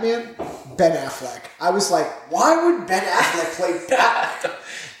play Batman? Ben Affleck. I was like, why would Ben Affleck play Batman?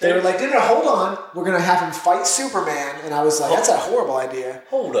 They were like, no, hold on. We're going to have him fight Superman. And I was like, that's a horrible idea.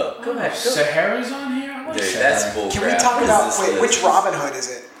 Hold up, go ahead. Sahara's on here? I like Dude, Sahara. that's bullcrap. Can we talk What is about, this wait, list? which Robin Hood is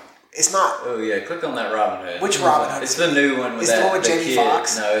it? It's not. Oh yeah, click on that Robin Hood. Which Robin Hood? It's the new one with Is the that one with Jamie kid.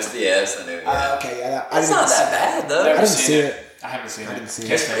 Foxx? No, it's the new. Yeah. Okay, yeah. I It's didn't not see that bad though. Never didn't seen see it. I haven't seen it. didn't see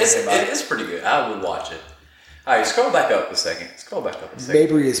Can't it. say anything about it. It's pretty good. I would watch it. All right, scroll back up a second.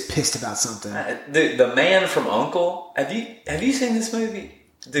 Mabry is pissed about something. The Man from Uncle. Have you seen this movie?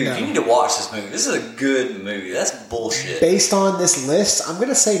 Dude, No. you need to watch this movie. This is a good movie. That's bullshit. Based on this list, I'm going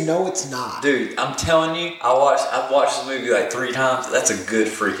to say no, it's not. Dude, I'm telling you, I've watched this movie like 3 times. That's a good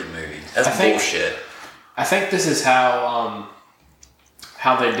freaking movie. That's I think- bullshit. I think this is how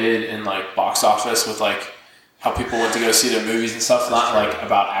they did in like box office with like how people went to go see their movies and stuff. Not like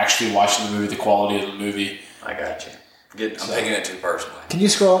about actually watching the movie, the quality of the movie. I got you. I'm taking it too personally. Can you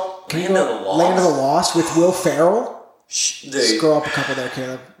scroll up? Can Land you of go the Lost? Land of the Lost with Will Ferrell? Dude, Scroll up a couple there,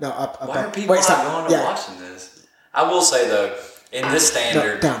 Caleb. No, up. why are up. people Wait, stop. not going to Yeah. watching this? I will say though, in this No,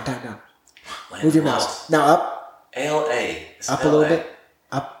 standard, down. Land Move your of the mouse. Lost, Now up. L.A. It's Up a little LA. bit.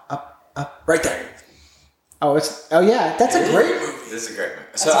 Up. Right there. Oh, yeah. That's a great movie. This is a great movie.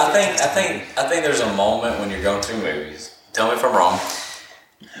 So That's a I think fantastic there's a moment when you're going through movies. Tell me if I'm wrong.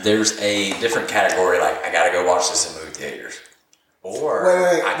 There's a different category. Like I gotta go watch this in movie theaters, or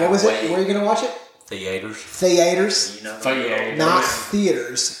Wait. I What can was wait. it? Where are you going to watch it? Theaters. Theaters. You know. Theaters. Not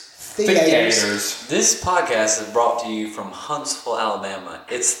theaters. Theaters. Theaters. This podcast is brought to you from Huntsville, Alabama.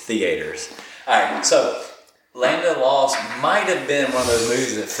 It's theaters. All right, so Land of the Lost might have been one of those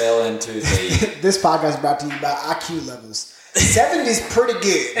movies that fell into the. This podcast is brought to you by IQ Levels. 70's pretty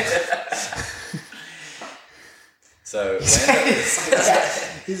good. So Land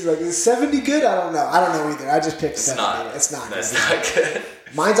of, He's like, is 70 good? I don't know. I don't know either. I just picked it's 70. not. It's not That's good. not good.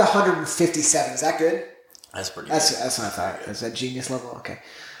 Mine's 157. Is that good? That's pretty. That's what I thought. Is that genius level? Okay.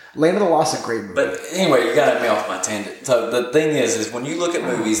 Land of the Lost is a great movie. But anyway, you got me off my tangent. So the thing is when you look at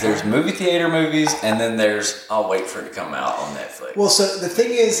movies, there's movie theater movies, and then there's I'll wait for it to come out on Netflix. Well, so the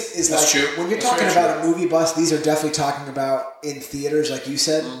thing is That's like true. when you're That's talking very about a movie bus, these are definitely talking about in theaters, like you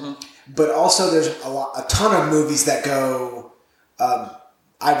said. Mm-hmm. But also, there's a ton of movies that go.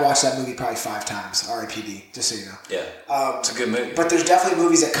 I watched that movie probably 5 times. R.I.P.D. Just so you know. Yeah, it's a good movie. But there's definitely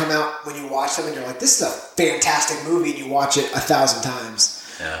movies that come out when you watch them and you're like, this is a fantastic movie, and you watch it 1,000 times.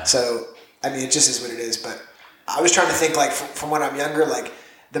 Yeah. So, I mean, it just is what it is. But I was trying to think, like, from when I'm younger, like,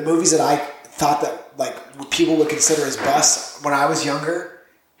 the movies that I thought that, like, people would consider as busts when I was younger.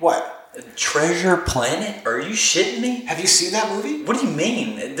 What? Treasure Planet? Are you shitting me? Have you seen that movie? What do you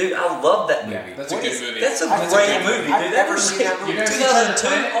mean, dude? I love that movie. Yeah, that's a What good is- movie. That's a That's great a good movie, movie. dude. I've That never was seen like that movie. You never seen 2002. Treasure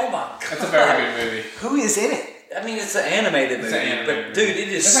Planet? Oh my god, That's a very good movie. Who is in it? I mean, it's an animated movie, It's an animated but dude, it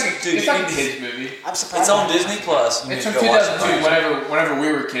is. It's like dude, it's like a it is- kids movie. I'm surprised. It's on Disney Plus. You It's need from to go watch it. 2002. Whenever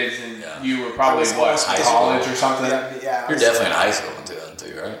we were kids and Yeah. you were probably I was what almost high college school. or something. Yeah. You're definitely in high school in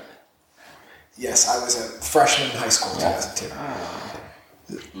 2002, right? Yes, I was a freshman in high school in 2002.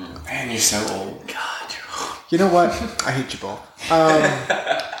 Man, you're so old. God, You know what? I hate you both.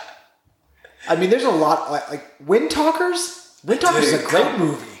 I mean, there's a lot like Wind Talkers. Wind Talkers is a Dude, great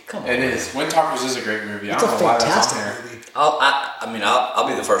movie. Come on. It is. Wind Talkers is a great movie. It's I a don't know why that's on fantastic there. movie. I'll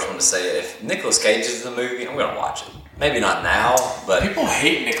be the first one to say it. If Nicolas Cage is in the movie, I'm gonna watch it. Maybe not now, but People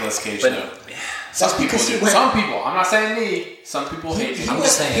hate Nicolas Cage But- though. Some That's people because he do. went- Some people. I'm not saying me. Some people hate I'm him.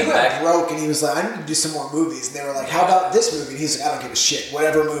 just saying he went back- broke and he was like, I need to do some more movies. And they were like, how about this movie? And he's like, I don't give a shit.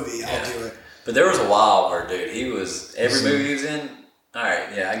 Whatever movie, I'll do it. but there was a while where, dude, he was every movie he was in. All right,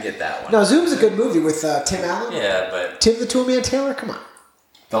 yeah, I get that one. No, Zoom's a good movie with Tim Allen. Yeah, but Tim the Toolman Taylor, come on.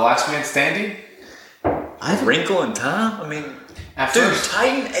 The Last Man Standing. I haven't. Wrinkle in Time. I mean, At dude, first,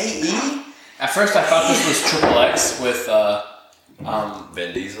 Titan AE. at first I thought this was Triple X with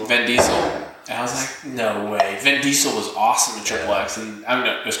Vin Diesel. Vin Diesel. And I was like, no way. Vin Diesel was awesome in Triple X. And I mean,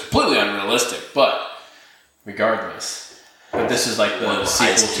 it was completely unrealistic, but regardless. But this is like the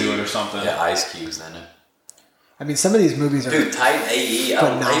sequel to it or something. Yeah, Ice Cube's in it. I mean, some of these movies are. Dude, Titan AE.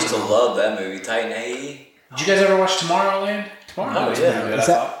 I used to Phenomenal. love that movie. Titan AE. Did you guys ever watch Tomorrowland? Tomorrowland. Oh, yeah. Good, Is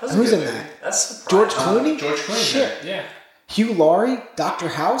I that, thought. who's in Good that? movie. That's George surprising. Clooney? George Clooney. Shit. Yeah. Hugh Laurie, Dr.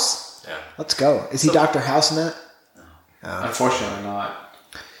 House. Yeah. Let's go. Is he Dr. House in that? Unfortunately not.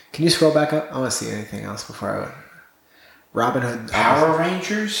 Can you scroll back up? I want to see anything else before I. Robin Hood. Power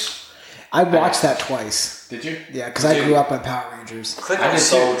Rangers? I watched that twice. Did you? Yeah, because I grew up on Power Rangers. Click I on did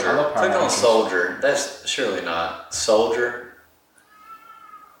too. I Soldier. love Power Click on Rangers. Soldier. That's surely not Soldier.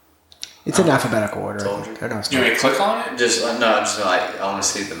 It's in alphabetical order. I Soldier. think. Or no, it's You want me to click on it? Just no. I'm just like I want to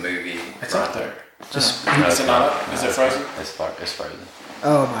see the movie. It's up there. just. Is it not up? Is it frozen? It's frozen.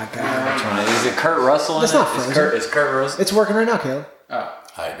 Oh my god. Is it Kurt Russell in That's it? not frozen. It's Kurt Russell. It's working right now, Caleb. Oh.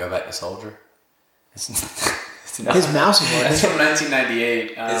 All right, go back to Soldier. It's His mouse is That's working. from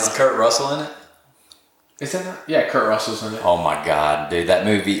 1998. Is Kurt Russell in it? Is that not? Yeah, Kurt Russell's in it. Oh my god, dude, that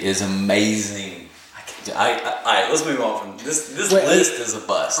movie is amazing. All right, let's move on from this. This Wait, list is a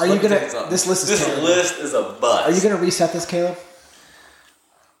bust. are you Let me gonna- tell something. this list is This terrible. list is a bust. Are you going to reset this, Caleb?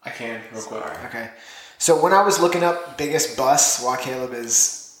 I can, real quick. Okay. So when I was looking up biggest bus while Caleb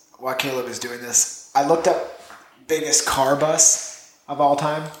is doing this, I looked up biggest car bus of all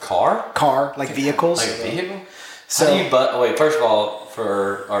time. car? Like vehicles. Like a vehicle? So How do you wait, first of all,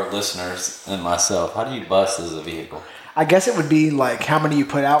 for our listeners and myself, how do you bust as a vehicle? I guess it would be like how many you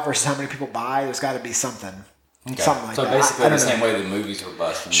put out versus how many people buy. There's got to be something. Okay. Something like so that. basically I the don't know. same way the movies were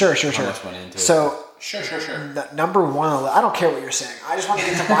busting. Sure. How much went into it? So Sure. number one, I don't care what you're saying. I just want to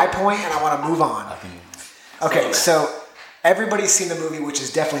get to my point and I want to move on. Okay, so everybody's seen the movie, which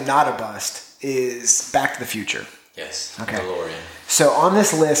is definitely not a bust, is Back to the Future. Yes. Okay. DeLorean. So on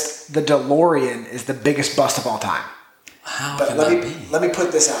this list, the DeLorean is the biggest bust of all time. How But can let that me be? let me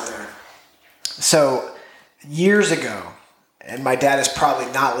put this out there. So years ago, and my dad is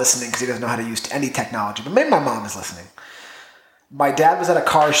probably not listening because he doesn't know how to use any technology, but maybe my mom is listening. My dad was at a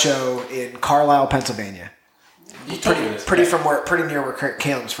car show in Carlisle, Pennsylvania. You told me this. Pretty near where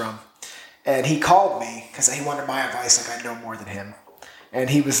Caleb's from. And he called me because he wanted my advice, like I know more than him. And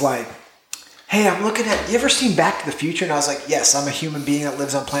he was like, hey, I'm looking at, you ever seen Back to the Future? And I was like, yes, I'm a human being that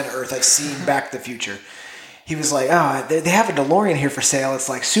lives on planet Earth. I've seen Back to the Future. He was like, oh, they have a DeLorean here for sale. It's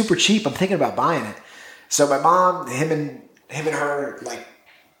like super cheap. I'm thinking about buying it. So my mom, him and her, like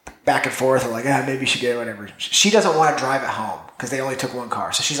back and forth, are like, maybe you should get it, whatever. She doesn't want to drive it home because they only took one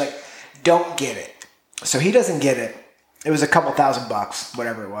car. So she's like, don't get it. So he doesn't get it. It was a couple $1,000,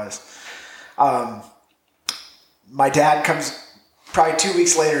 whatever it was. My dad comes probably 2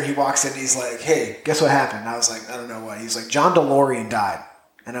 weeks later. He walks in. He's like, hey, guess what happened? And I was like, I don't know what. He's like, John DeLorean died.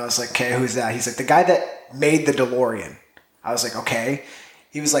 And I was like, okay, who's that? He's like, the guy that made the DeLorean. I was like, okay.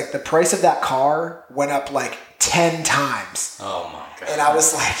 He was like, the price of that car went up like 10 times. Oh my god. And I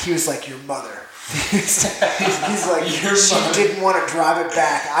was like, he was like, your mother. he's like, she didn't want to drive it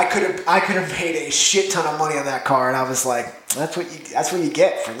back. I could have made a shit ton of money on that car. And I was like, that's what you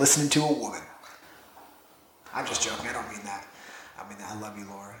get for listening to a woman. I'm just joking. I don't mean that. I mean that. I love you,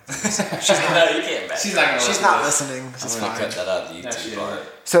 Laura. No, you can't back. She's not gonna. She's listen not to this. listening. It's I'm gonna fine. cut that out of the No, she YouTube part. isn't.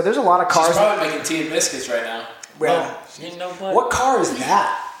 So there's a lot of She's cars. probably making tea and biscuits right now. Well, You know what? what car is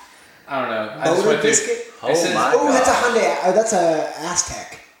that? I don't know. I just Motor went through. biscuit? Oh It says- my Oh, that's a god. Hyundai. Oh, that's a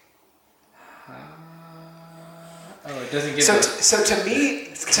Aztec. Oh, it doesn't give. So to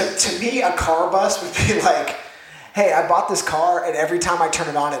me, a car bus would be like, hey, I bought this car, and every time I turn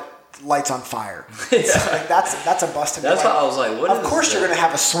it on, it lights on fire. It's like, that's a bust to me. That's Like, why I was like, what of is course, that? you're gonna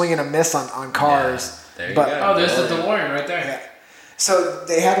have a swing and a miss on cars. Yeah, there you but go. Oh, there's the DeLorean right there. yeah. So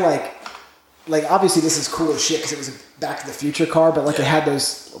they had like obviously this is cool as shit because it was a Back to the Future car, but like it had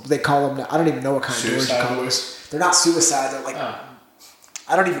those, they call them, I don't even know what kind of doors you Suicide call doors? those. They're not suicide. They're like Oh.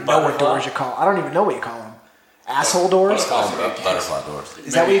 I don't even know what Butterfly? doors you call. I don't even know what you call them. Asshole doors. Let's call them butterfly doors.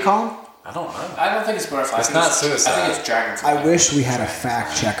 Is that what you call them? I don't know. I don't think it's butterfly. It's not suicide. I think it's dragonfly. I wish we had a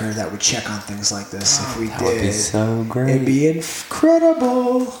fact checker that would check on things like this. If we That did, would be so great. it'd be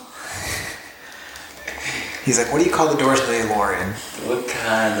incredible. He's like, what do you call the doors in the DeLorean? What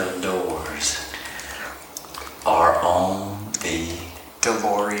kind of doors are on the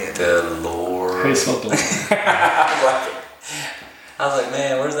DeLorean. DeLorean? How do you spell DeLorean? I was like,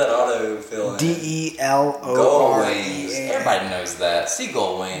 man, where's that auto filling? DELOREAN. wings. Everybody knows that.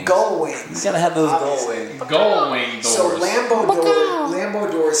 Seagull wings. Gull wings. You gotta have those gull Obviously. wings. Gull wing doors. So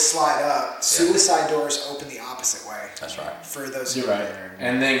Lambo doors slide up. Suicide doors open the opposite way. That's right. For those You're of you right. that are-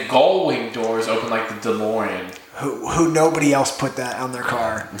 And then gull wing doors open like the DeLorean. who nobody else put that on their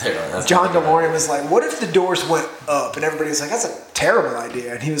car. That's John not DeLorean was like, what if the doors went up? And everybody was like, that's a terrible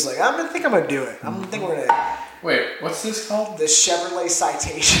idea. And he was like, I think I'm going to do it. I think we're going to... Wait, what's this called? The Chevrolet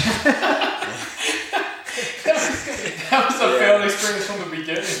Citation. That was a failed experience from the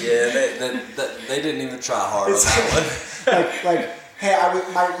beginning. Yeah, they didn't even try hard on It's that one. like, hey,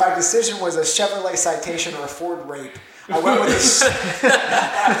 my decision was a Chevrolet Citation or a Ford Rape. I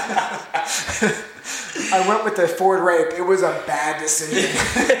went with the Ford Rape. It was a bad decision.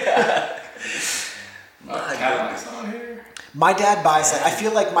 Cadillac's on here. My dad buys I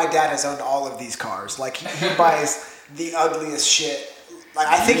feel like my dad has owned all of these cars. Like he buys the ugliest shit. Like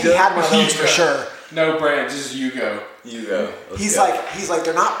I think he had one of those for sure. No brand, just Yugo. You go. He's like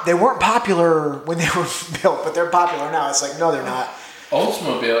they weren't popular when they were built, but they're popular now. It's like no, they're not.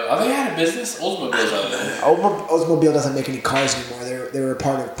 Oldsmobile. Are they out of business? Oldsmobile's out of business. Oldsmobile doesn't make any cars anymore. They were a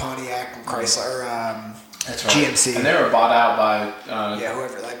part of Pontiac and Chrysler, That's right. GMC. And they were bought out by. Yeah,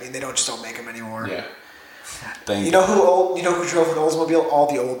 whoever. I mean, they don't make them anymore. Yeah. You know who drove an Oldsmobile? All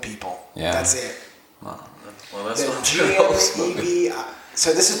the old people. Yeah. That's it. Well, that's The what GM EV.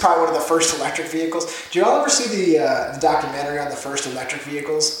 So this is probably one of the first electric vehicles. Do you all ever see the documentary on the first electric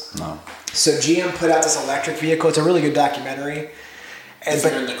vehicles? No. So GM put out this electric vehicle. It's a really good documentary. If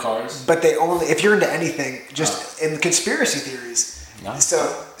you're into cars. But they only, if you're into anything, just in conspiracy theories. No.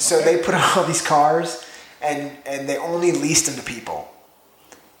 So they put out all these cars, and they only leased them to people.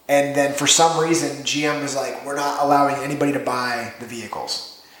 And then for some reason, GM was like, we're not allowing anybody to buy the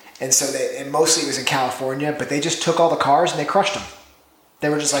vehicles. And so and mostly it was in California, but they just took all the cars and they crushed them. They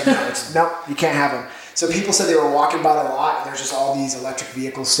were just like, no, you can't have them. So people said they were walking by the lot and there's just all these electric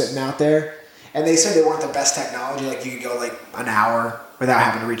vehicles sitting out there. And they said they weren't the best technology. Like you could go like an hour without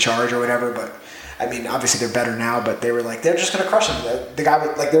having to recharge or whatever. But I mean, obviously they're better now, but they were like, they're just going to crush them. The guy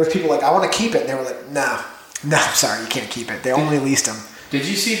was like, there was people like, I want to keep it. And they were like, no, I'm sorry, you can't keep it. They only leased them. Did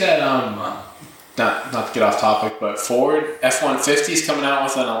you see that? Not to get off topic, but Ford F-150 is coming out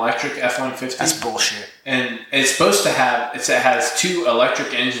with an electric F-150. That's bullshit. And it's supposed to have. It has two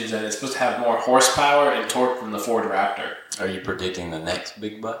electric engines, and it's supposed to have more horsepower and torque than the Ford Raptor. Are you predicting the next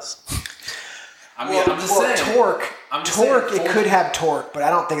big bus? I mean, I'm just saying. Torque. I'm just Torque. saying, It could have torque, but I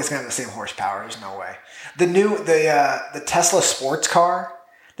don't think it's gonna have the same horsepower. There's no way. The Tesla sports car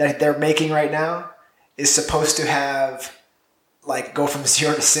that they're making right now is supposed to have like go from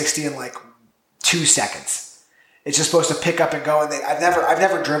 0 to 60 in like 2 seconds. It's just supposed to pick up and go. And I've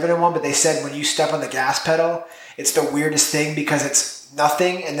never driven in one, but they said when you step on the gas pedal, it's the weirdest thing because it's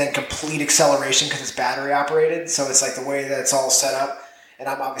nothing and then complete acceleration because it's battery operated. So it's like the way that it's all set up. And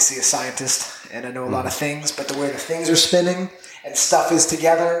I'm obviously a scientist and I know a lot of things, but the way the things are spinning and stuff is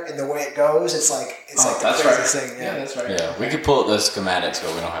together and the way it goes, it's like the craziest thing. Yeah, that's right. Yeah, we could pull up those schematics,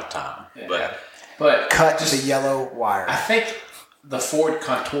 but we don't have time. Yeah. But Cut the yellow wire. I think the Ford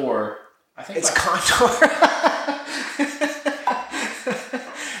Contour. It's Contour.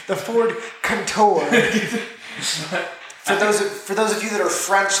 The Ford Contour. For those of you that are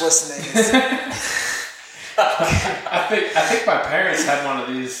French listening, I think my parents had one of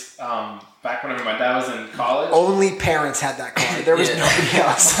these back whenever my dad was in college. only parents had that car. There was nobody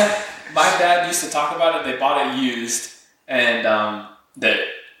else. My dad used to talk about it. They bought it used, and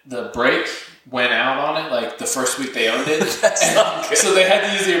the brake went out on it like the first week they owned it. So they had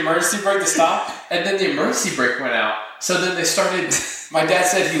to use the emergency brake to stop, and then the emergency brake went out. So then they started. My dad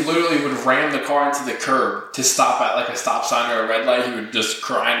said he literally would ram the car into the curb to stop at like a stop sign or a red light. He would just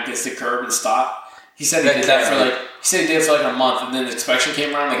grind against the curb and stop. He said he did that for like a month, and then the inspection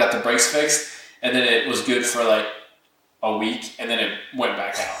came around. They got the brakes fixed, and then it was good for like a week, and then it went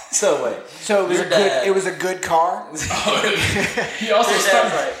back out. So wait. So it was a good car. He also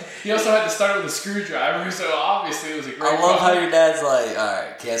had to start it with a screwdriver, so obviously it was a great I love car. how your dad's like, all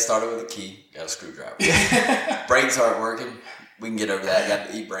right, can't start it with a key, got a screwdriver. Brakes aren't working, we can get over that. Got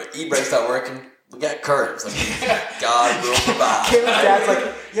the e-brake. E-brakes not working, we got curves. Like, God will provide. Kim's dad's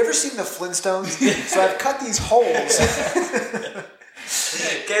like, you ever seen the Flintstones? So I've cut these holes.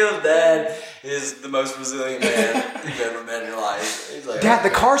 Caleb's dad is the most resilient man you've ever met in your life. He's like, Dad, the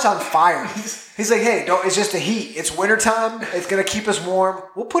car's on fire. He's like, hey, don't. It's just the heat. It's wintertime. It's gonna keep us warm.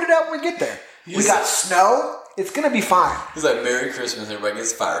 We'll put it out when we get there. We got snow. It's gonna be fine. He's like, Merry Christmas, everybody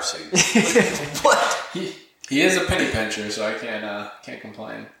gets fire suits. What? He is a penny pincher, so I can't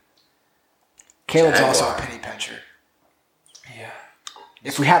complain. Caleb's Jaguar. also a penny pincher. Yeah.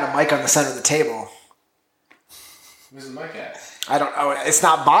 If we had a mic on the center of the table, Where's the mic at? I don't. Oh, it's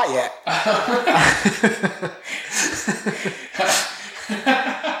not bought yet.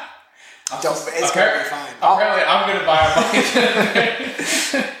 It's gonna be fine. Apparently, I'm gonna buy a mic.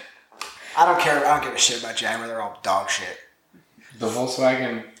 I don't care. I don't give a shit about Jaguar. They're all dog shit. The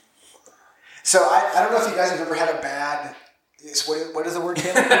Volkswagen. So I don't know if you guys have ever had a bad. What is the word,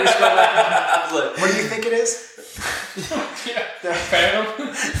 Caleb? What do you think it is? The Phantom.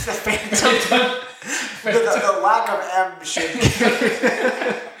 The Phantom. The lack of M should.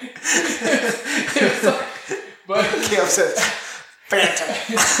 But Caleb says Phantom.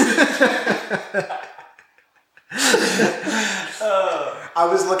 I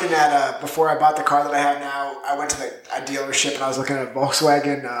was looking at before I bought the car that I have now. I went to a dealership and I was looking at a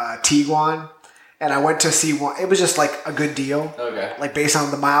Volkswagen Tiguan, and I went to see one. It was just like a good deal, Okay. like based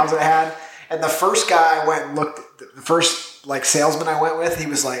on the miles it had. And the first guy I went and looked. The first like salesman I went with, he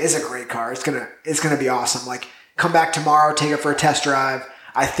was like, "It's a great car. It's gonna be awesome. Like, come back tomorrow, take it for a test drive.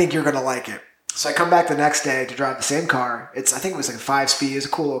 I think you're gonna like it." So I come back the next day to drive the same car. I think it was like a 5-speed. It was a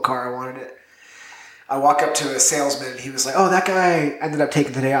cool little car. I wanted it. I walk up to a salesman and he was like, "Oh, that guy ended up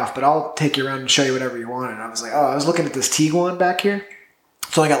taking the day off, but I'll take you around and show you whatever you want." And I was like, "Oh, I was looking at this Tiguan back here.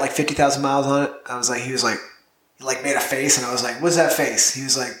 It's only got like 50,000 miles on it." I was like, he made a face, and I was like, "What's that face?"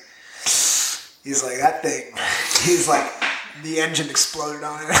 He's like, "That thing." He's like, "The engine exploded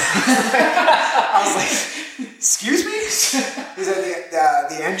on it." I was like, "Excuse me?" He said,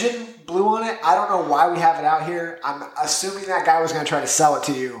 the engine blew on it. I don't know why we have it out here. I'm assuming that guy was going to try to sell it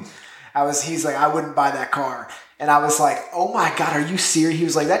to you. He's like, "I wouldn't buy that car." And I was like, "Oh my God, are you serious?" He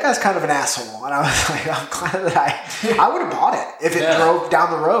was like, "That guy's kind of an asshole." And I was like, "I'm glad that I would have bought it if it drove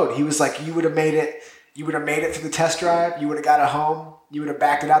down the road." He was like, "You would have made it through the test drive. You would have got it home. You would have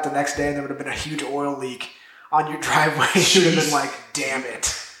backed it out the next day, and there would have been a huge oil leak on your driveway." You would have been like, "Damn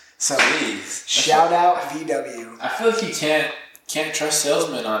it." So shout out VW. I feel like you can't trust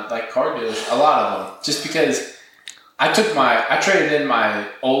salesmen on like car dealers. A lot of them, just because I traded in my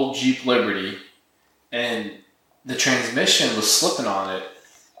old Jeep Liberty, and the transmission was slipping on it,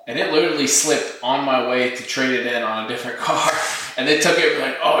 and it literally slipped on my way to trade it in on a different car, and they took it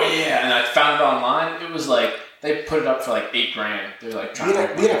like, "Oh yeah," and I found it online. It was like they put it up for like $8,000. They're like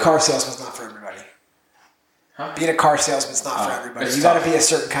trying Being a car salesman's not for everybody. Huh? Being a car salesman's not for everybody. It's You got to tough. be a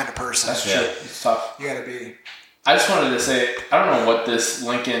certain kind of person. That's true. It's tough. You got to be. I just wanted to say, I don't know what this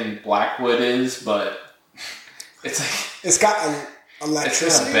Lincoln Blackwood is, but it's like It's got it's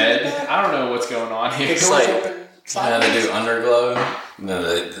electricity. in a bed. I don't know what's going on here. The It's doors like- open. You know, they do underglow.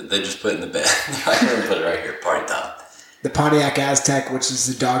 No, they just put it in the bed. I can put it right here. Party time. The Pontiac Aztec, which is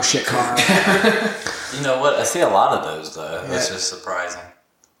the dog shit car. You know what? I see a lot of those though. Yeah. It's just surprising.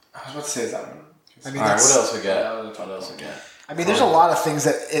 I was about to say, is that one? I mean, All right, that's- what else we got? What else we got? I mean, there's a lot of things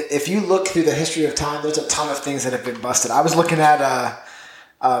that if you look through the history of time, there's a ton of things that have been busted. I was looking at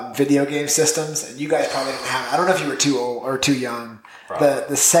video game systems, and you guys probably didn't have it. I don't know if you were too old or too young. Probably.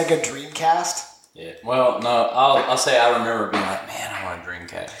 The Sega Dreamcast. Yeah. Well, no, I'll say I remember being like, man, I want a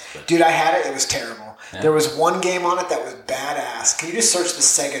Dreamcast. But Dude, I had it. It was terrible. Yeah. There was one game on it that was badass. Can you just search the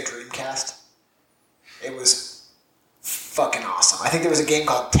Sega Dreamcast? It was fucking awesome. I think there was a game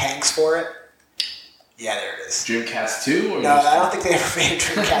called Tanks for it. Yeah, there it is. Dreamcast 2? Or No, I don't think they ever made a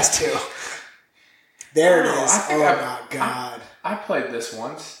Dreamcast 2. There it I don't know. is. I Oh think my god. I played this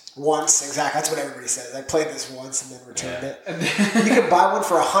once. Once, exactly. That's what everybody says. I played this once and then returned Yeah. it. And then, You could buy one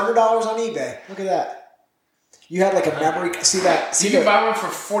for $100 on eBay. Look at that. You had like a memory. See that? See you can the, buy one for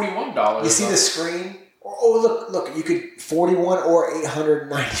 $41. you see the screen? Look. You could $41 or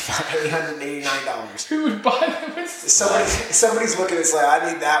 $889. Who would buy them? Somebody's looking. It's like,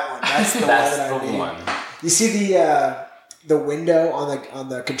 I need that one. That's the one that's that I the need. one. You see the window on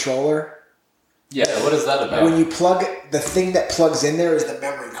the controller. Yeah. What is that about? When you plug the thing that plugs in there is the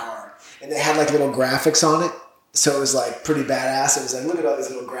memory card, and they had like little graphics on it, so it was like pretty badass. It was like, look at all these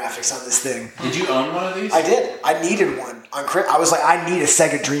little graphics on this thing. Did you own one of these? I did. I needed one on. I was like, I need a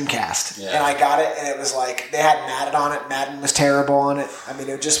Sega Dreamcast, Yeah. and I got it, and it was like they had Madden on it. Madden was terrible on it. I mean,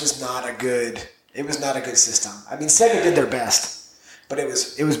 it just was not a good. It was not a good system. I mean, Sega did their best, but it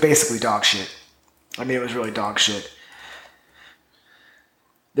was basically dog shit. I mean, it was really dog shit.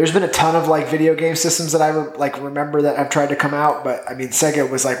 There's been a ton of like video game systems that I remember that have tried to come out, but I mean Sega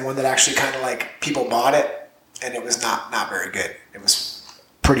was like one that actually kind of like people bought it, and it was not very good. It was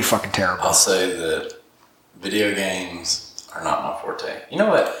pretty fucking terrible. I'll say that video games are not my forte. You know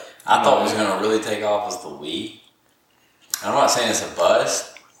what I thought was going to really take off was the Wii. I'm not saying it's a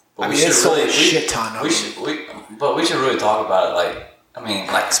bust, but I mean it's sold a shit ton of But we should really talk about it. Like, I mean,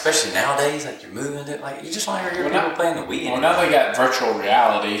 like especially nowadays, like you're moving it, like you just don't hear people playing the Wii. Well, now they got virtual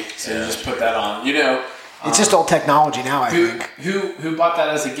reality, so you just put that on. You know, it's just old technology now. I think. Who bought that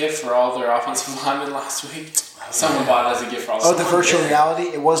as a gift for all their offensive linemen last week? Someone bought it as a gift for all. The virtual reality.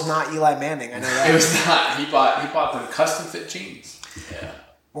 It was not Eli Manning. I know that. It was not. He bought them custom fit jeans. Yeah.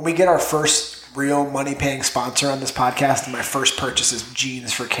 When we get our first real money paying sponsor on this podcast, my first purchase is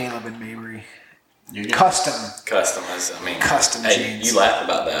jeans for Caleb and Mabry. Custom Custom jeans. You laugh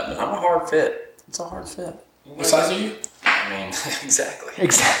about that, but I'm a hard fit. It's a hard fit. What size are you? I mean, exactly.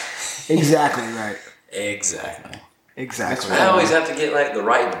 Exactly right. Exactly. I always have to get like the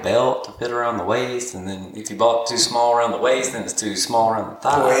right belt to fit around the waist, and then if you bought too small around the waist, then it's too small around the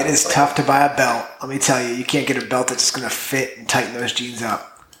thigh. Boy, it is tough to buy a belt. Let me tell you, you can't get a belt that's just going to fit and tighten those jeans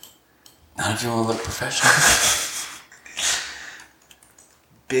up. Not if you want to look professional.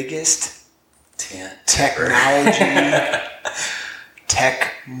 Biggest technology.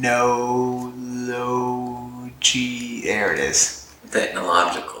 Technology. There it is.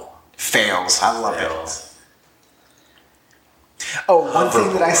 Technological. Fails. I love it. Oh, one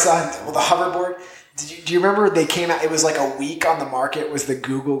thing that I saw, the hoverboard. Do you remember they came out? It was like a week on the market. Was the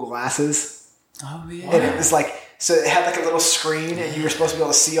Google glasses? Oh yeah. And it was like, so it had like a little screen, and you were supposed to be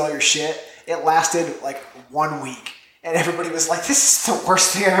able to see all your shit. It lasted like 1 week, and everybody was like, "This is the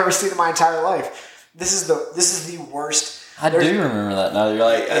worst thing I've ever seen in my entire life. This is the worst." I do remember that. Now you're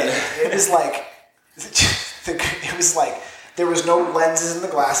like, it was like, it was like. There was no lenses in the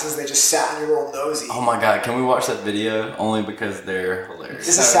glasses. They just sat on your little nosy. Oh my god, can we watch that video? Only because they're hilarious.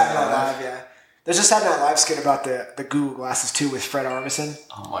 This is Saturday Night Live, yeah. There's a Saturday Night Live skit about the Google glasses too with Fred Armisen.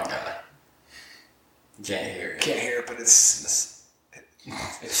 Oh my god. Can't hear it, but it's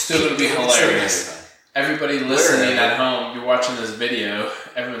still going to be hilarious. Everybody listening at home, you're watching this video.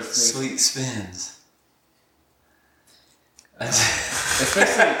 Everyone's Sweet spins.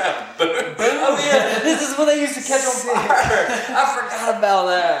 Especially oh yeah, this is what they used to catch on fire. I forgot about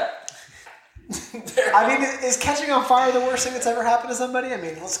that. I mean, is catching on fire the worst thing that's ever happened to somebody? I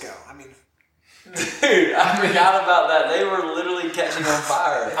mean, let's go. I mean, dude, I forgot about that. They were literally catching on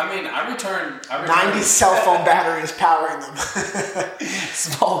fire. I mean, I returned 90 cell phone batteries powering them.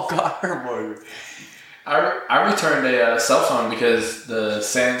 Small car motor. I returned a cell phone because the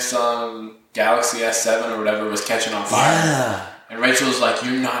Samsung Galaxy S7 or whatever was catching on fire. Yeah. And Rachel was like,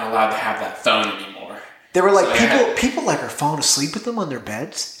 "You're not allowed to have that phone anymore." They were like, people like are falling asleep with them on their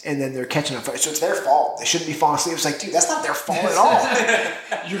beds, and then they're catching on fire. So it's their fault. They shouldn't be falling asleep. It's like, dude, that's not their fault at all.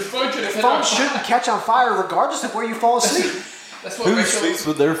 Your phone shouldn't catch on fire regardless of where you fall asleep. That's what Who sleeps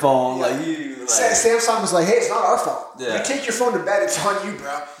with their phone? Yeah. Like you. Like, Samsung was like, "Hey, it's not our fault. Yeah. You take your phone to bed. It's on you,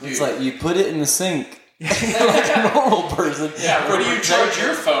 bro." It's like you put it in the sink. Like a normal person. Yeah, where do you charge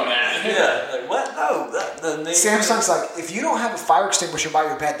your phone at? Yeah, like what? No, Samsung's like, if you don't have a fire extinguisher by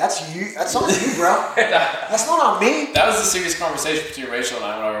your bed, that's you. That's on you, bro. That's not on me. That was a serious conversation between Rachel and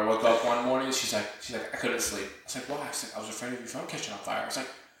I when I woke up one morning. She's like, I couldn't sleep. I was like, why? I was afraid of your phone catching on fire. I was like,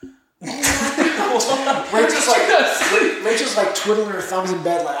 Rachel's like twiddling her thumbs in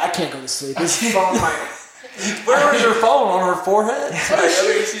bed, like I can't go to sleep. This phone might. Where was your phone? On her forehead?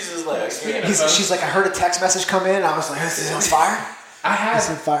 She's just like, she's like, I heard a text message come in, and I was like, "This is on fire." I had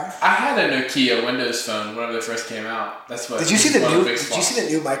a Nokia Windows phone whenever they first came out. That's what. Did you see the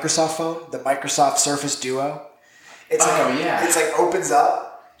new Microsoft phone? The Microsoft Surface Duo. It's It's like opens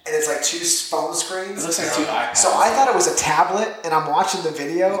up, and it's like 2 phone screens. It looks like 2 iPads. So I thought it was a tablet, and I'm watching the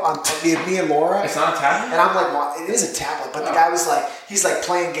video on me and Laura. It's not a tablet? And I'm like, well, it is a tablet, but the guy was like, he's like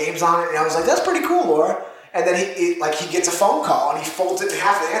playing games on it, and I was like, that's pretty cool, Laura. And then he gets a phone call, and he folds it in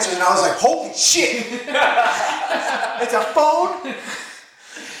half and answers, and I was like, holy shit! It's a phone?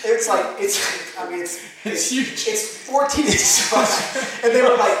 It's huge. It's 14 inches. And they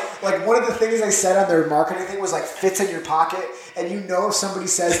were like one of the things they said on their marketing thing was like, fits in your pocket. And you know if somebody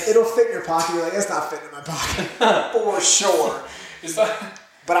says, it'll fit in your pocket, you're like, it's not fitting in my pocket. For sure.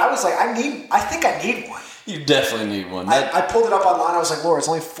 But I was like, I think I need one. You definitely need one. I pulled it up online. I was like, Laura, it's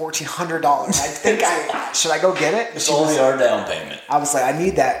only $1,400. I think should I go get it? It's only our down payment. I was like, I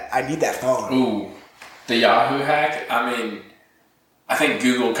need that phone. Ooh, the Yahoo hack. I mean, I think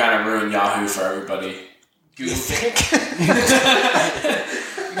Google kind of ruined Yahoo for everybody. Google.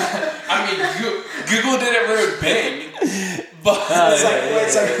 Google didn't ruin Bing. But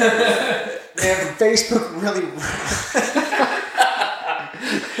It's like, man, Facebook really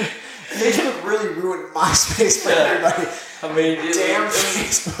ruined MySpace for everybody. I mean, Damn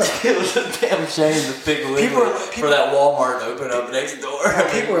Facebook. It was a damn shame to pick for that Walmart to open up next door.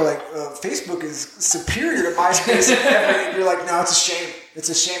 People are like, Facebook is superior to MySpace. And you're like, no, it's a shame. It's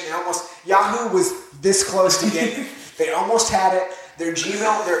a shame. Yahoo was this close to getting it. They almost had it. Their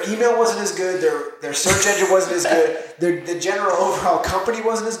email wasn't as good. Their search engine wasn't as good. The general overall company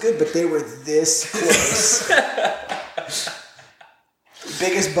wasn't as good, but they were this close.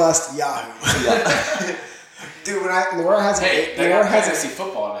 Biggest bust, Yahoo. Yeah. Dude, Laura has they got fantasy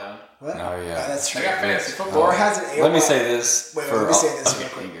football now. What? Oh, yeah. That's true. They got fantasy football. Laura has an AOL. Let me say this. Wait, let me say this real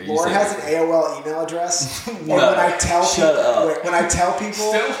quick. You Laura say has it. an AOL email address, and No, when I tell shut people, up. when I tell people,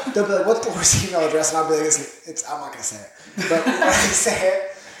 Still? they'll be like, "What's Laura's email address?" And I'll be like, "It's I'm not gonna say it." But when I say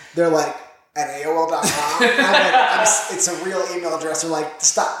it, they're like, "At AOL.com." And I'm like, "It's a real email address." They're like,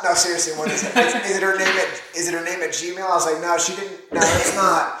 "Stop! No, seriously, what is it? Is it her name at Gmail?" I was like, "No, she didn't. No, it's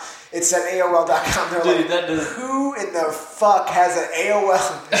not." It's at AOL.com. They're Dude, like, that doesn't- who in the fuck has an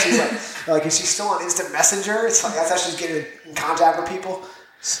AOL? And she's like, is she still on Instant Messenger? It's like, that's how she's getting in contact with people.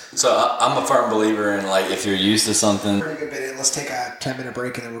 So I'm a firm believer in, like, if you're used to something. Pretty good bit in. Let's take a 10-minute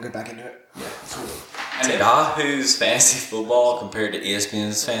break and then we'll get back into it. Yeah. Yahoo's fantasy football compared to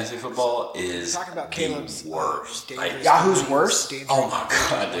ESPN's fantasy football is Talking about the Caleb's worst. Like, Yahoo's worse? oh my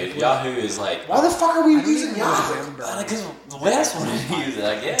god, dude! Yahoo is like. Why the fuck are we using Yahoo? Because Wes wanted to use it,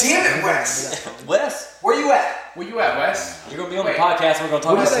 I guess. Damn it, Wes. Wes, Where you at? Where you at, Wes? you're gonna be on the podcast. We're gonna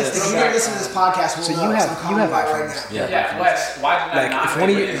talk What do about you guys think? this. You gotta listen to this podcast. We'll So know. you have- So you call have me right iPhones. now. Yeah. Wes, why did I Like, not if think one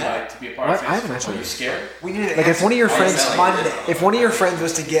of of you- invite to be a part What? of I have an Facebook? Were iPhone. you scared? We need Like if one of your friends, if one of your friends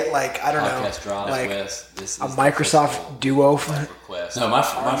was to get like I don't know, Podcast drops. like Wes. This a is Microsoft Duo request. No, my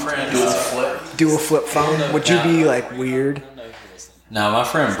friend. Dual flip phone, would you be like weird? No, my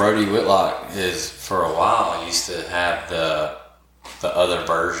friend Brody Whitlock is for a while used to have the other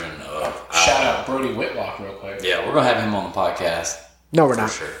version of. Shout out Brody Whitlock real quick. Yeah, we're gonna have him on the podcast. No, we're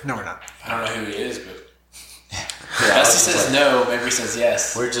not. sure. No, we're not. I don't know who he is, but Yeah, Dusty says no, maybe he says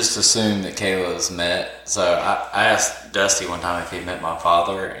yes. We're just assumed that Kayla's met. So I asked Dusty one time if he met my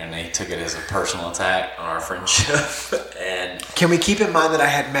father, and he took it as a personal attack on our friendship. And Can we keep in mind that I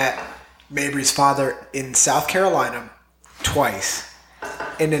had met Mabry's father in South Carolina twice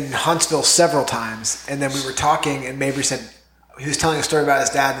and in Huntsville several times, and then we were talking and Mabry said he was telling a story about his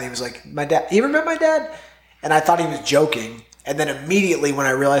dad and he was like, "My dad, you ever met my dad?" And I thought he was joking, and then immediately when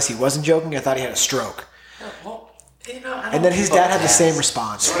I realized he wasn't joking, I thought he had a stroke. well, you know, I And don't then his give up dad had the dads. same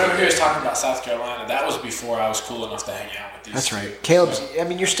response. So whenever he was talking about South Carolina, that was before I was cool enough to hang out with these That's two. right. Caleb's, I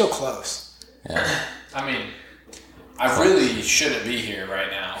mean, you're still close. Yeah. I mean, I really shouldn't be here right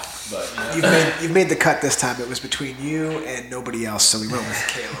now, but you know. You've made the cut this time. It was between you and nobody else, so we went with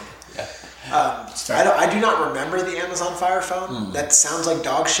Caleb. I do not remember the Amazon Fire phone. That sounds like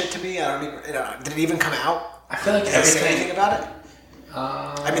dog shit to me. I don't even. Did it even come out? I feel like Did they say everything. anything about it?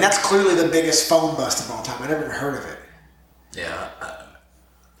 I mean, that's clearly the biggest phone bust of all time. I never even heard of it. Yeah.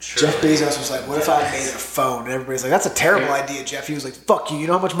 Sure. Jeff Bezos was like, "What if I made a phone?" And everybody's like, "That's a terrible idea, Jeff." He was like, "Fuck you. You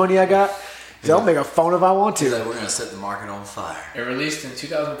know how much money I got? He said, I'll make a phone if I want He's to." like, we're gonna set the market on fire. It released in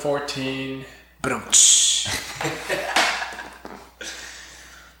 2014. But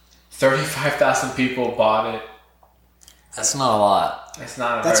 35,000 people bought it. That's not a lot. It's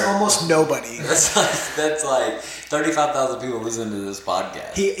not a that's very, almost nobody. That's like 35,000 people listen to this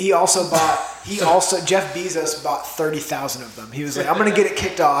podcast. He also Jeff Bezos bought 30,000 of them. He was like, "I'm gonna get it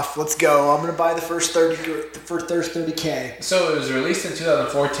kicked off. Let's go. I'm gonna buy the first 30K." So it was released in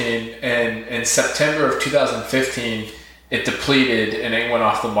 2014, and in September of 2015, it depleted and it went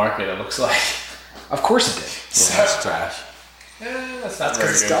off the market. It looks like. Of course it did. Yeah, that's trash. That's not very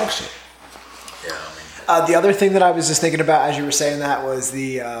Because it's good. dog shit. Yeah, The other thing that I was just thinking about as you were saying that was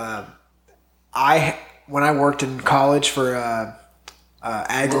when I worked in college for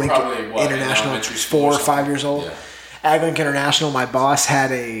AgLink probably, what, in International, elementary school 4 or or 5 years old. Yeah. AgLink International, my boss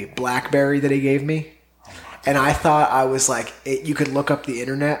had a BlackBerry that he gave me. And I thought I was like, you could look up the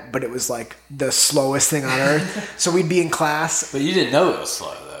internet, but it was like the slowest thing on earth. So we'd be in class. But you didn't know it was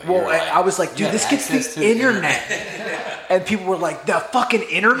slow though. You Well, were like, I was like, you dude, had this gets access the to internet. And people were like, the fucking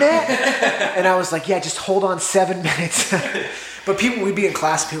internet? And I was like, yeah, just hold on 7 minutes. But we'd be in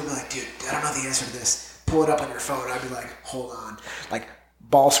class, people would be like, dude, I don't know the answer to this. Pull it up on your phone. I'd be like, hold on. Like,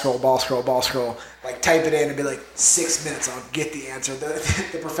 ball scroll. Like, type it in and be like, 6 minutes, I'll get the answer.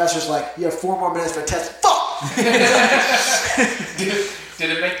 The professor's like, you have 4 more minutes for a test. Fuck! Did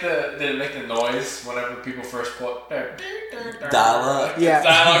it make the noise whenever people first put Dial up. Yeah.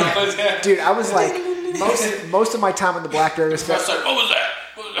 dialogue goes down? Dude, I was like, most of my time on the BlackBerry was I spent. was like, what was that?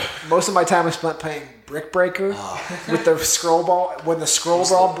 What was that? Most of my time was spent playing Brick Breaker with the scroll ball. When the scroll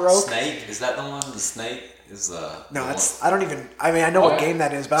ball broke. Snake, is that the one? The snake is No, I don't even. I mean, I know what game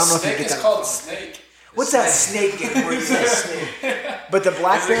that is, but I don't know if you Snake get is that. called Snake. What's that snake game where you say snake? But the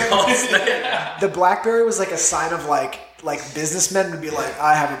BlackBerry was like a sign of like businessmen would be like,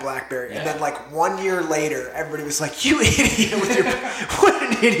 I have a BlackBerry, and then like 1 year later, everybody was like, you idiot with your what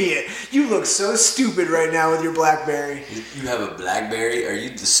an idiot! You look so stupid right now with your BlackBerry. You have a BlackBerry? Are you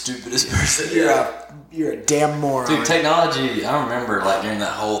the stupidest person? You're a damn moron. Dude, technology, I remember like during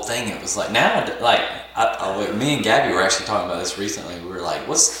that whole thing, it was like, now, like, me and Gabby were actually talking about this recently. We were like,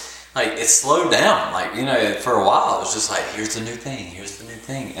 it slowed down. Like, you know, for a while, it was just like, here's the new thing.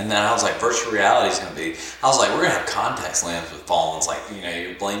 And then I was like, virtual reality is going to be, I was like, we're going to have contact lenses with phones. Like, you know,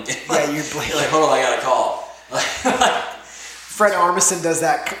 you're blinking. Yeah, you're blinking. Like, hold on, I got a call. Fred Armisen does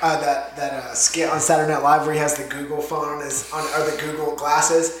that skit on Saturday Night Live where he has the Google phone or the Google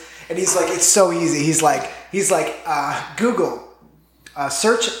glasses, and he's like, it's so easy. He's like, Google,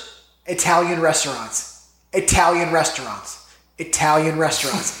 search Italian restaurants. He's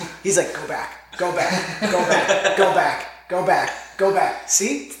like, go back.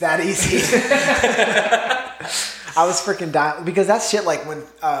 See, it's that easy. I was freaking dying because that shit. Like when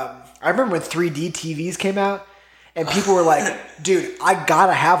I remember when 3D TVs came out. And people were like, dude, I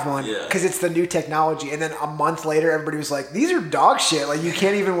gotta have one because it's the new technology. And then a month later, everybody was like, these are dog shit. Like, you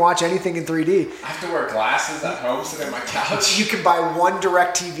can't even watch anything in 3D. I have to wear glasses at home sitting on my couch. You can buy one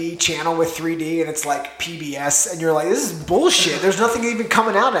DirecTV channel with 3D and it's like PBS. And you're like, this is bullshit. There's nothing even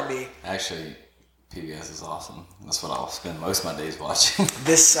coming out at me. Actually, PBS is awesome. That's what I'll spend most of my days watching.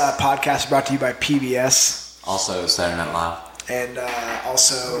 This podcast is brought to you by PBS. Also, Saturday Night Live. And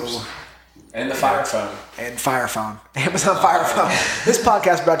also... And the Fire Phone. And Fire Phone. Amazon Fire Phone. This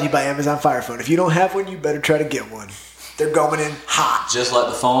podcast is brought to you by Amazon Fire Phone. If you don't have one, you better try to get one. They're going in hot. Just like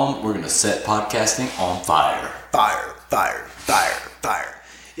the phone, we're going to set podcasting on fire. Fire.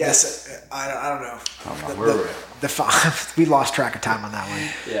 Yes, I don't know. We lost track of time on that one.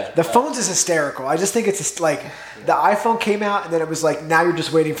 Yeah. The phones is hysterical. I just think it's just like the iPhone came out and then it was like now you're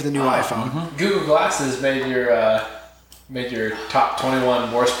just waiting for the new iPhone. Mm-hmm. Google Glasses made your top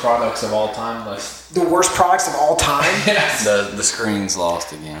 21 worst products of all time list. The worst products of all time? Yes. The screen's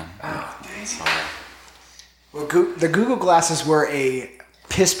lost again. Oh, dang. Well, the Google Glasses were a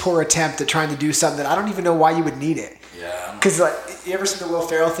piss poor attempt at trying to do something that I don't even know why you would need it. Yeah. Because like, you ever seen the Will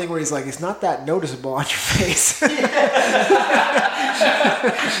Ferrell thing where he's like, it's not that noticeable on your face.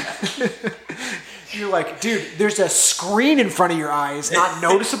 You're like, dude, there's a screen in front of your eyes, not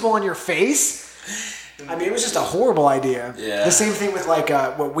noticeable on your face. I mean, it was just a horrible idea. Yeah. The same thing with like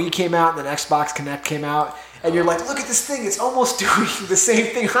what Wii came out and then Xbox Kinect came out, and you're like, look at this thing, it's almost doing the same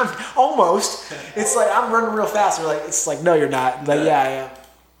thing. It's like I'm running real fast. You're like, it's like, no, you're not. Like, yeah, I am.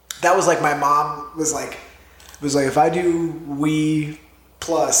 That was like my mom was like, if I do Wii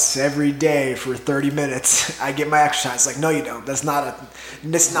Plus every day for 30 minutes, I get my exercise. Like, no, you don't. It's not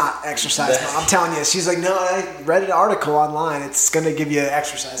exercise. No, I'm telling you. She's like, no, I read an article online. It's going to give you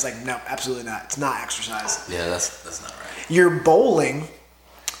exercise. Like, no, absolutely not. It's not exercise. Yeah, that's not right. You're bowling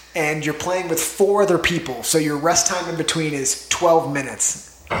and you're playing with 4 other people. So your rest time in between is 12 minutes.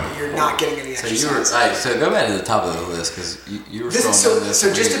 You're not getting any exercise. So go back to the top of the list because you were scrolling down this.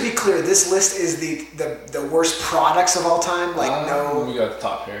 So just to be clear, this list is the worst products of all time. Like We got the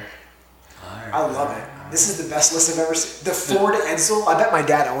top here. I love it. This is the best list I've ever seen. The Ford Edsel. I bet my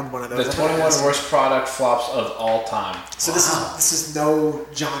dad owned one of those. The 21 worst product flops of all time. So this is no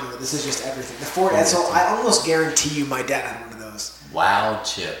genre. This is just everything. The Ford Edsel. I almost guarantee you my dad had one of those. Wow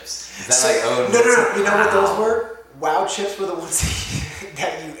chips. Is that No. You know what those were? Wow chips were the ones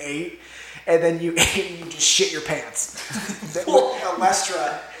that you ate, and then you ate and you just shit your pants. With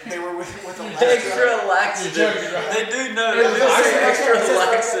Alestra, they were with Alestra. Extra laxative. They do know extra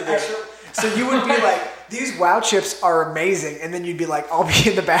laxative. So you would be like, these Wow chips are amazing, and then you'd be like, I'll be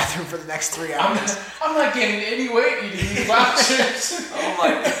in the bathroom for the next 3 hours. I'm not gaining any weight eating these Wow chips. Oh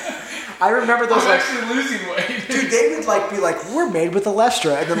my. I remember those. I'm actually losing weight. Dude, they would like be like, we're made with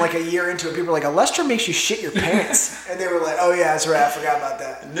Alestra, and then like a year into it, people were like, Alestra makes you shit your pants, and they were like, oh yeah, that's right, I forgot about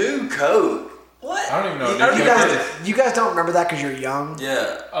that. New Coke. What? I don't even know what you guys don't remember that because you're young.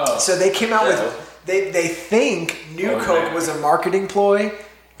 Yeah. So they came out with they think New Coke was a marketing ploy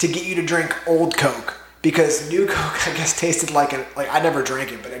to get you to drink old Coke. Because New Coke, I guess, tasted like I never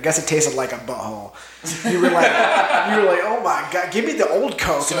drank it, but I guess it tasted like a butthole. You were like, oh my god, give me the old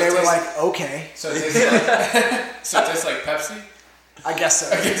Coke, and they were like, okay. So it tastes like Pepsi? I guess so.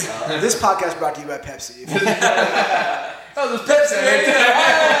 This podcast brought to you by Pepsi. Oh, there's Pepsi.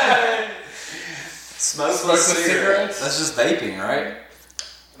 Smokeless Smokeless cigarettes. cigarettes? That's just vaping, right?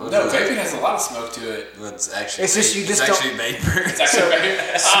 No, vaping has a lot of smoke to it. It's actually. It's just you just it's don't- actually vapor. It's actually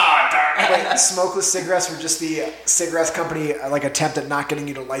darn it. Wait, smokeless cigarettes were just the cigarettes company like attempt at not getting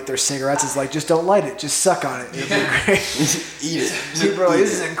you to light their cigarettes. It's like just don't light it, just suck on it. It'll be great. Eat it. People are like,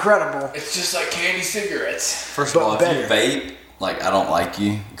 this is incredible. It's just like candy cigarettes. First of But all, better. if you vape, like I don't like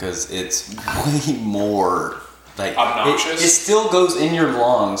you because it's way more like Obnoxious? It still goes in your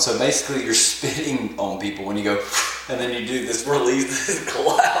lungs, so basically you're spitting on people when you go, and then you do this release this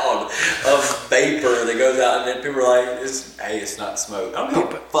cloud of vapor that goes out, and then people are like, "It's not smoke." I don't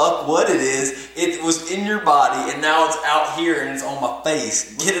give a fuck what it is. It was in your body, and now it's out here, and it's on my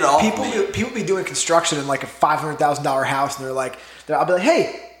face. Get it off me. People be doing construction in like a $500,000 house, and I'll be like,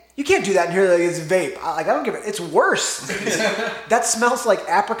 hey. You can't do that in here. Like it's vape. I don't give it. It's worse. That smells like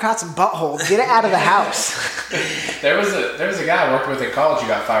apricots and butthole. Get it out of the house. There was a guy I worked with in college who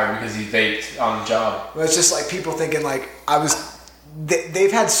got fired because he vaped on the job. It's just like people thinking like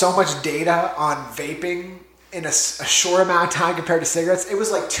they've had so much data on vaping in a short amount of time compared to cigarettes. It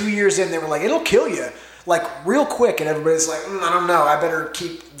was like 2 years in, they were like, it'll kill you. Like real quick, and everybody's like, I don't know. I better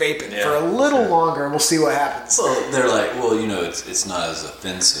keep vaping for a little longer, and we'll see what happens. Well, they're like, well, it's not as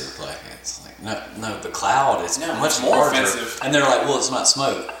offensive. Like it's like no, the cloud is much more larger. offensive. And they're like, well, it's not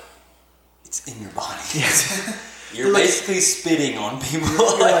smoke. It's in your body. You're They're like- basically spitting on people.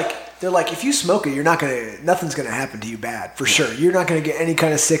 They're like, if you smoke it, nothing's gonna happen to you bad for sure. You're not gonna get any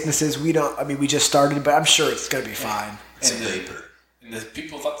kind of sicknesses. We just started, but I'm sure it's gonna be fine. it's a vapor. And the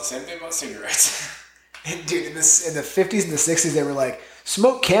people thought the same thing about cigarettes. And dude, in the 50s and the 60s, they were like,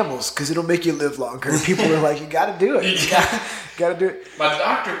 smoke Camels because it'll make you live longer. And people were like, you got to do it. You got to do it. My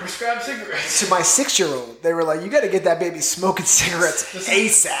doctor prescribed cigarettes. To my 6-year-old, they were like, you got to get that baby smoking cigarettes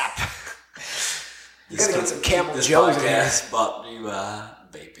ASAP. You got to get some Camel This Joes in there. podcast brought to you by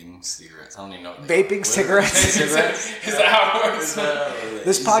vaping cigarettes. I don't even know. What Vaping cigarettes. Is that how it works?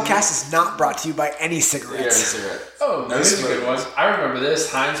 This podcast is not brought to you by any Yeah, cigarettes. cigarette. Oh, No this is a good smoke. one. I remember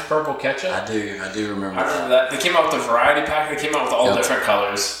this Heinz purple ketchup. I do remember I remember that. They came out with a variety pack. They came out with all Yep. different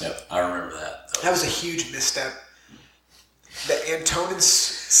colors. Yep, I remember that. That was a huge misstep. The Antonin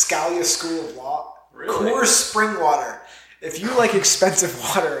Scalia School of Law. Really? Coors Spring Water. If you like expensive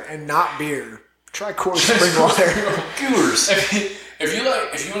water and not beer, try Coors Spring Water. Coors. If you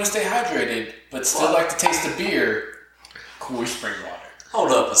want to stay hydrated but still like the taste of beer, Coors Spring Water.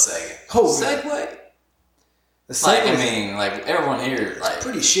 Hold up a second. Hold Segway. The Like Segway's like everyone here, like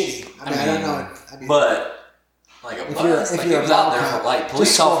pretty shitty. I don't know. but like a If bus, you're- if like you're it was a out mall there. cop, Like police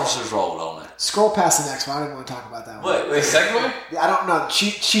just scroll- officers rolled on it. Scroll past the next one. I didn't want to talk about that one. Wait, Segway? I don't know.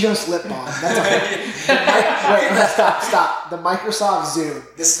 Cheetos lip balm. That's wait, stop. The Microsoft Zoom.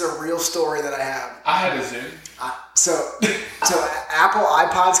 This is a real story that I have. I had a Zoom. So Apple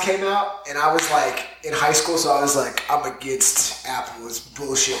iPods came out, and I was like in high school, so I was like, I'm against Apple. It's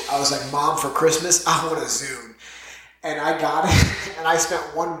bullshit. I was like, Mom, for Christmas, I want a Zoom. And I got it, and I spent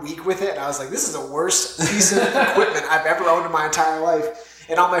 1 week with it, and I was like, this is the worst piece of equipment I've ever owned in my entire life.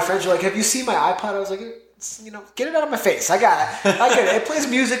 And all my friends were like, have you seen my iPod? I was like, get it out of my face. I got it. It plays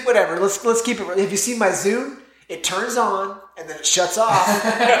music, whatever. Let's keep it. Have you seen my Zoom? It turns on, and then it shuts off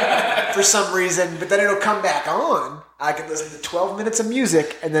for some reason, but then it'll come back on. I can listen to 12 minutes of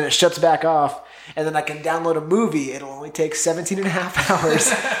music, and then it shuts back off. And then I can download a movie. It'll only take 17 and a half hours.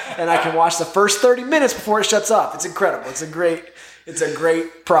 And I can watch the first 30 minutes before it shuts off. It's incredible. It's a great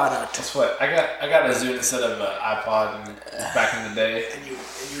product. Guess what? I got a Zoom instead of an iPod back in the day. And you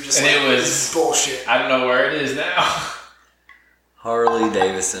were just And like, it was- this is bullshit. I don't know where it is now. Harley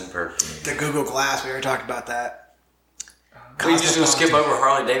Davidson perfume. The Google Glass, we already talked about that. We just gonna skip over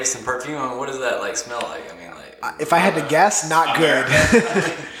Harley Davidson perfume. I mean, what does that like smell like? I mean, like If I had to guess, not good.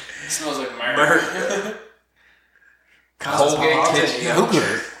 It smells like America. Cosmopolitan.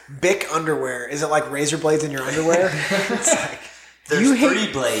 yogurt. Bic underwear. Is it like razor blades in your underwear? It's like, There's you hate-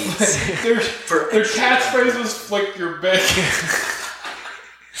 3 blades. Their catchphrase was "flick your bick."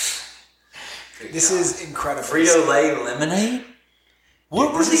 This is incredible. Frito Lay lemonade.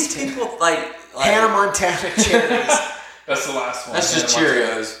 What were this these is people like? Hannah Montana cherries. That's the last one. That's just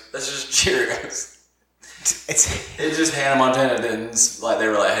Cheerios. That's just Cheerios. It's just Hannah Montana didn't like. They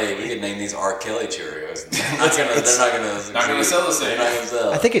were like, "Hey, we could name these R. Kelly Cheerios." They're not gonna. Not gonna sell the same. They're not gonna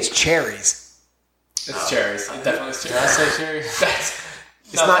sell. I think it's cherries. It's cherries. It definitely is Did I cherries. say Cheerios?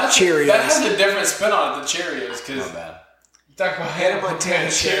 It's not Cheerios. That has a different spin on it than Cheerios because Not bad. you talk about Hannah Hannah Montana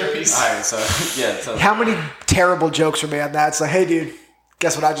Montana cherries. All right, so yeah. So How many terrible jokes were made on that? It's like, hey, dude,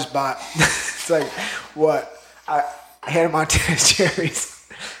 guess what I just bought? It's like, what? Hannah Montana cherries.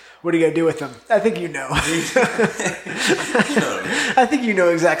 What are you gonna do with them? I think you know. I think you know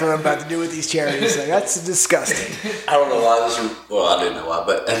exactly what I'm about to do with these cherries. Like, that's disgusting. I don't know why I do know why,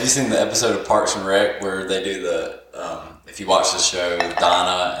 but have you seen the episode of Parks and Rec where they do the, if you watch the show,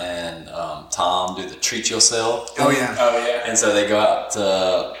 Donna and Tom do the treat yourself thing? Oh yeah. And so they go out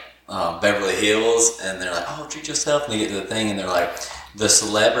to Beverly Hills and they're like, oh, treat yourself. And they get to the thing and they're like, the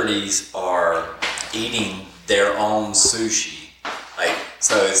celebrities are eating their own sushi. Like,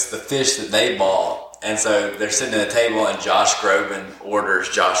 so it's the fish that they bought. And so they're sitting at a table and Josh Groban orders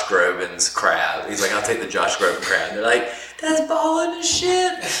Josh Groban's crab. He's like, I'll take the Josh Groban crab. And they're like, that's balling as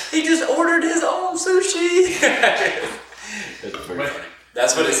shit. He just ordered his own sushi. It's pretty funny.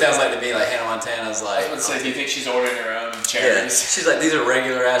 That's what it sounds like to me. Like Hannah Montana's like, Let's say, do you think she's ordering her own cherries? yeah. She's like, these are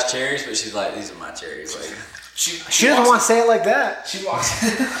regular ass cherries, but she's like, these are my cherries. Like, She doesn't want to say it like that. She walks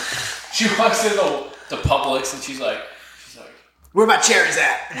into the Publix and she's like, Where my cherries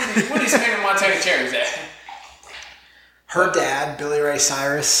at? what is Hannah Montana cherries at? Her dad, Billy Ray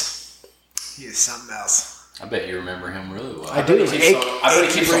Cyrus, he is something else. I bet you remember him really well. I do. I bet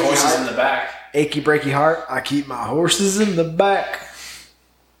he keeps the horses in the back. Achy breaky heart. I keep my horses in the back.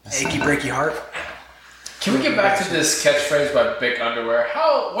 Achy breaky heart. Can we get back to this catchphrase by Bic Underwear?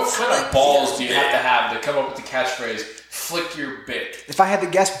 What kind of balls do you have to come up with the catchphrase, flick your Bic? If I had to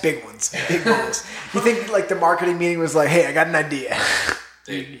guess, big ones. Big ones. You think like the marketing meeting was like, hey, I got an idea.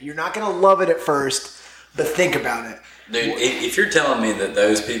 You're not going to love it at first, but think about it. Dude, if you're telling me that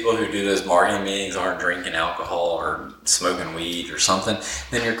those people who do those marketing meetings aren't drinking alcohol or smoking weed or something,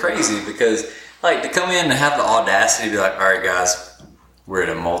 then you're crazy because, like, to come in and have the audacity to be like, all right, guys, we're at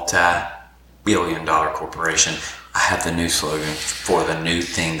a multi-billion-dollar corporation. I have the new slogan for the new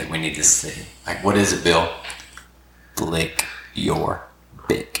thing that we need to see. Like, what is it, Bill? Flick your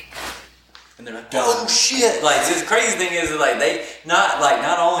Bic. And they're like, oh shit! Like, the crazy thing is that, like,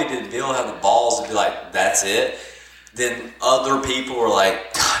 not only did Bill have the balls to be like, that's it. Then other people were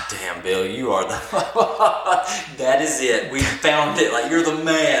like, God damn, Bill, you are that is it. We found it. Like, you're the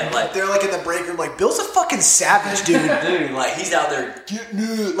man. Like, they're like in the break room, like, Bill's a fucking savage, dude. Dude, like, he's out there.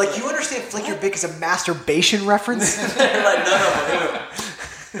 Like, you understand Flick Your Bic is a masturbation reference? They're like, no.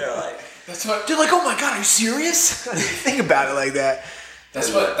 They're like, That's what. They're like, oh my God, are you serious? Think about it like that.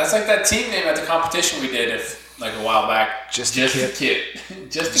 That's like that team name at the competition we did a while back. Just a a kid.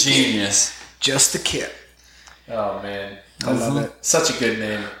 Just a genius. Just the kid. Oh man, I love it. Such a good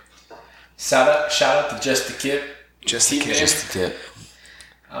name. Shout out to Just the Kid. Just the Team Kid. name. Just the tip.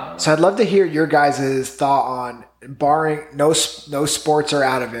 So I'd love to hear your guys' thought on, barring no sports are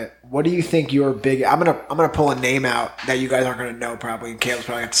out of it. What do you think your big? I'm gonna pull a name out that you guys aren't gonna know probably. And Caleb's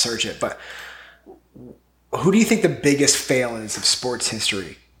probably have to search it. But who do you think the biggest fail is of sports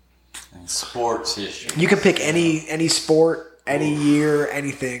history? In sports history. You can pick any sport, any year,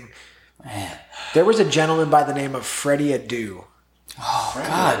 anything. Man. There was a gentleman by the name of Freddie Adu. Oh,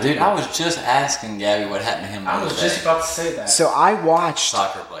 God, dude. I was just asking Gabby what happened to him. I was just about to say that. So I watched.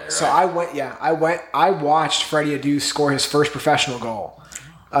 Soccer player, right? So I watched Freddie Adu score his first professional goal.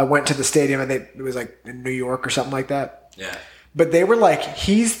 I went to the stadium and it was like in New York or something like that. Yeah. But they were like,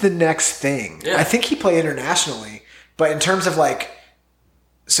 he's the next thing. Yeah. I think he played internationally, but in terms of like,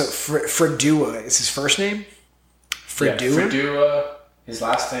 so Fredua is his first name. Fredua. Yeah, Fredua. His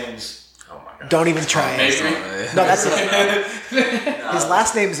last name's. Oh my God. Don't even try it. No, that's it. His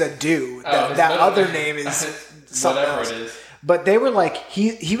last name is Adu. That other name is something whatever else. it is. But they were like,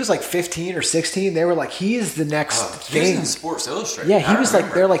 he was like 15 or 16. They were like, he is the next He was thing. in Sports Illustrated. Yeah, he I was like,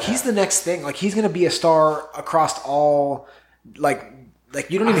 remember they're like, that. he's the next thing. Like, he's going to be a star across all, like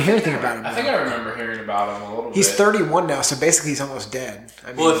you don't even hear anything about him. I think I remember hearing about him a little bit. He's 31 now, so basically he's almost dead. I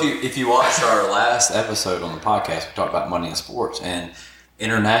mean, Well, if you watched our last episode on the podcast, we talked about money in sports, and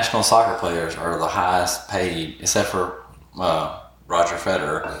international soccer players are the highest paid, except for Roger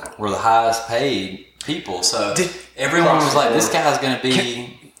Federer, were the highest paid people. So everyone was like, this guy's going to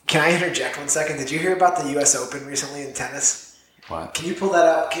be... Can I interject 1 second? Did you hear about the U.S. Open recently in tennis? What? Can you pull that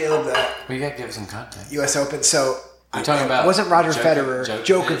out, Caleb? We got to give some context. U.S. Open. So You're talking about it wasn't Roger Federer,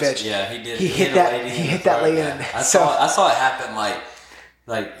 Djokovic. Yeah, he did. He hit that lady. Yeah. I saw it happen. Like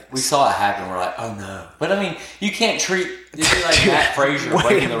we saw it happen. We're like, oh no. But I mean, you can't treat. It'd be like Matt Frazier wait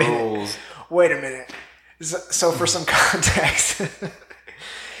breaking a the minute. rules. Wait a minute. So for some context,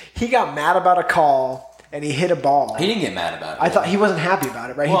 he got mad about a call and he hit a ball. He didn't get mad about it. I thought he wasn't happy about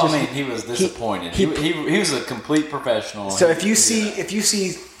it, right? Well, he was disappointed. He was a complete professional. So if you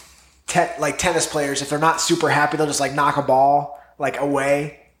see tennis players, if they're not super happy, they'll just like knock a ball like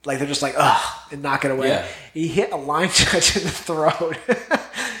away. Like they're just like, ugh, and knock it away. Yeah. He hit a line judge in the throat.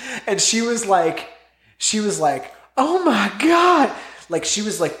 And she was like, oh my God. like she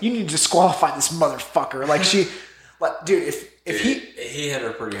was like, you need to disqualify this motherfucker. Like dude, if he hit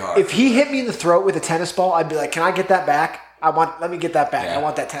her pretty hard. If he hit me in the throat with a tennis ball, I'd be like, can I get that back? Let me get that back. Yeah. I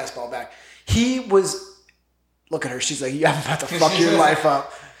want that tennis ball back. He was, look at her. She's like, yeah, I'm about to fuck your life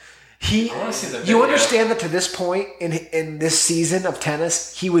up. I wanna see the You video. understand that to this point in this season of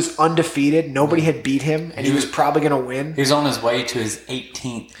tennis, he was undefeated. Nobody had beat him, and he was probably going to win. He was on his way to his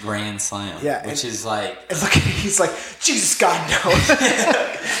 18th Grand Slam. Yeah, which is like... And look, he's like, Jesus God, no.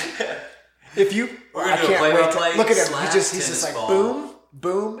 If you, We're gonna I do a can't wait. play-by-play Look at him. slap He's tennis just like ball. boom,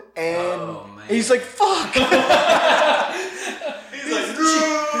 boom, and Oh, man. he's like, fuck. He's like,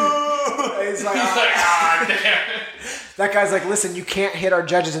 He's like, Ah, damn. that guy's like, listen, you can't hit our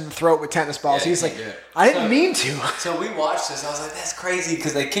judges in the throat with tennis balls. Yeah, He's you like, can't do it. I didn't mean to. So we watched this. I was like, "That's crazy,"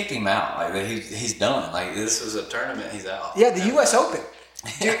 because they kicked him out. Like he's done. Like this was a tournament. He's out. Yeah, the U.S. Open.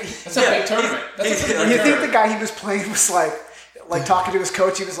 That's a big tournament. That's a big You think the tournament. guy he was playing was like talking to his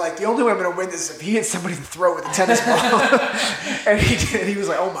coach? He was like, the only way I'm going to win this is if he hits somebody in the throat with a tennis ball. And he did. He was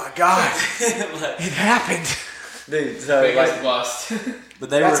like, oh my God, it happened. Dude, so Biggest bust. but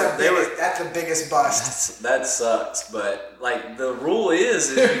they That's were that's the biggest bust. that sucks. But like the rule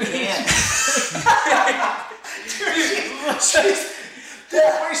is you can't. The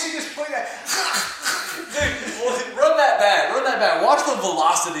way she just played that. Dude, run that back. Run that back. Watch the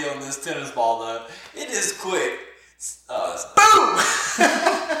velocity on this tennis ball though. It is quick. Boom!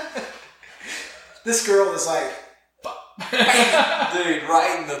 This girl is like, Dude,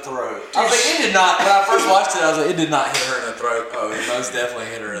 right in the throat. I was like, it did not. When I first watched it, I was like, it did not hit her in the throat. Oh, it most definitely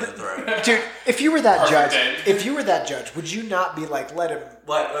hit her in the throat. dude, if you were that Perfect judge, day. would you not be like, let him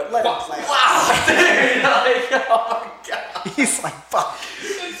Like, let him play? wow, dude! Like, oh my god. He's like, fuck.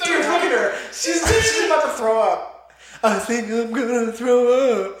 It's so Dude, look funny. at her. She's about to throw up. I think I'm gonna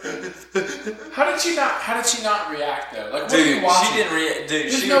throw up. How did she not react though? Like, what are Dude, you watching? she didn't react.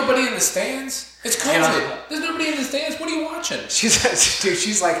 Dude, There's nobody in the stands. It's COVID. Yeah. There's nobody in the stands. What are you watching?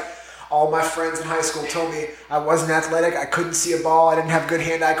 She's like, all my friends in high school told me I wasn't athletic, I couldn't see a ball, I didn't have good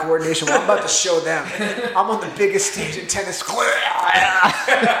hand-eye coordination. Well, I'm about to show them. I'm on the biggest stage in tennis.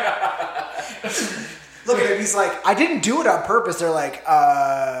 Look at him. He's like, I didn't do it on purpose. They're like,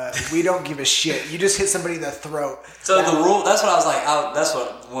 we don't give a shit. You just hit somebody in the throat. So the rule, that's what I was like, that's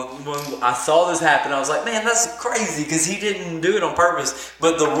what, when I saw this happen, I was like, man, that's crazy because he didn't do it on purpose.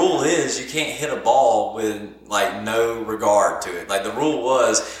 But the rule is you can't hit a ball with like no regard to it. Like the rule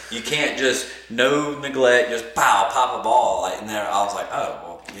was you can't just no neglect, just pop a ball. Like, and there, I was like, oh,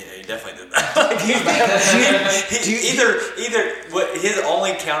 well, yeah, he definitely did that. Like, either what his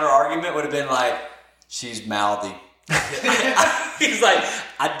only counter argument would have been like, she's mouthy. He's like,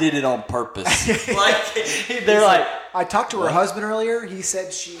 I did it on purpose. Like they're like, I talked to her husband earlier. He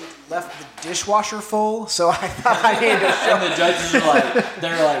said she left the dishwasher full, so I thought I needed to show. and the judges are like,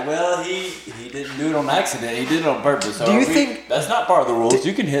 they're like, well, he didn't do it on accident. He did it on purpose. So Do you think- that's not part of the rules?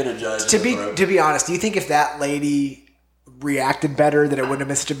 You can hit a judge. To be honest, do you think if that lady reacted better, that it wouldn't have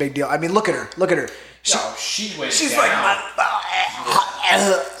been such a big deal? I mean, look at her. She, No, she went she's down. like,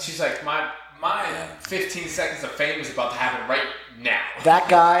 She's like, my 15 seconds of fame is about to happen right now. that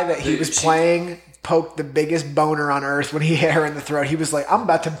guy that he Dude, was she- playing poked the biggest boner on earth when he hit her in the throat. He was like, I'm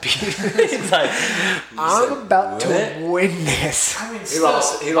about to beat He's like, I'm about "What?" to win this. I mean, He still,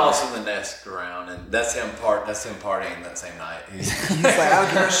 lost in the next round, and that's him partying that same night. He's He's like, I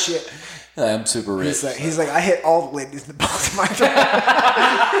don't give a shit. I'm super rich. He's like, I hit all the ladies in the balls of my throat.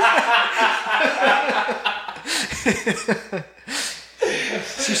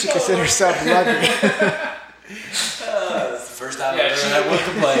 She should consider herself lucky. It's the first time Yeah, I've she- ever had one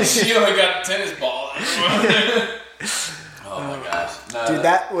complaint. she only got the tennis ball. Oh my gosh, no, Dude,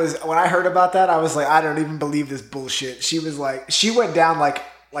 that was when I heard about that. I was like, I don't even believe this bullshit. She was like, she went down like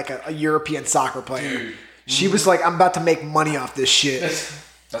a European soccer player. Dude. She was like, I'm about to make money off this shit.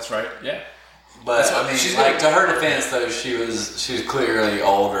 That's right. Yeah. But That's what- I mean, she's like gonna- to her defense, though, she was clearly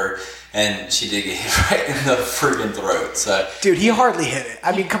older, and she did get hit right in the freaking throat. So, Dude, he hardly hit it.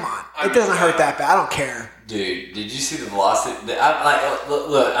 I mean, come on. It doesn't hurt that bad. I don't care. dude, did you see the velocity?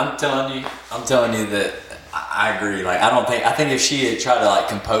 Look, I'm telling you that I agree. Like, I think if she had tried to like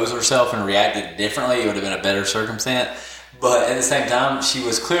compose herself and reacted differently, it would have been a better circumstance. But at the same time, she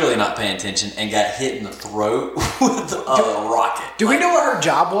was clearly not paying attention and got hit in the throat with a rocket. Do we know what her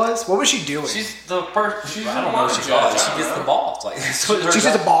job was? What was she doing? She's the person. I don't a know what she calls it. judge, She I gets don't the know. balls. Like, that's what her She's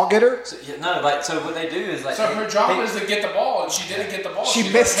just a job- ball getter? So, yeah, no, like, so what they do is like. So her job is to get the ball, and she didn't get the ball. She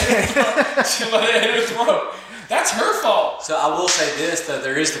let missed hit it. She let it hit her throat. That's her fault. So I will say this though,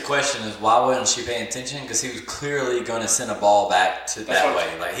 there is the question is why wasn't she paying attention? Because he was clearly going to send a ball back to that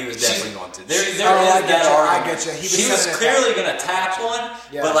way. Like he was definitely going to. There is I get that you. argument. I get you. He was clearly going to tap one,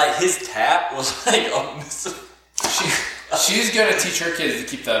 but like his tap was like She's gonna teach her kids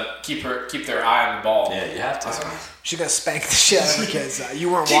to keep their eye on the ball. Yeah, you have to. She's gonna spank the shit out of her kids.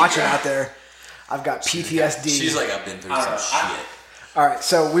 You weren't watching out there. I've got PTSD. She's like, I've been through some shit. All right,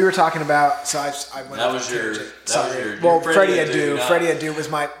 so we were talking about. So I went. That was your. Well, Freddie Adu. Freddie Adu was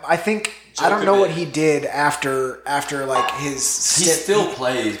my. I think I don't know what he did after like his. He still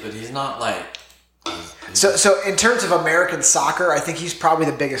plays, but he's not like. So in terms of American soccer, I think he's probably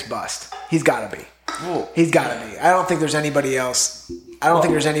the biggest bust. He's got to be. He's got to be. I don't think there's anybody else.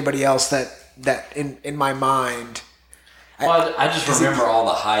 that in my mind. Well, I just remember all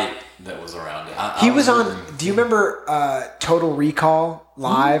the hype that was around it. He was on. Do you remember Total Recall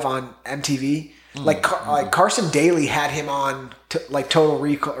live on MTV? Like Carson Daly had him on like Total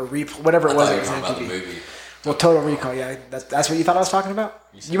Recall or whatever it was. It was on MTV. Well, Total Recall, yeah, that's what you thought I was talking about.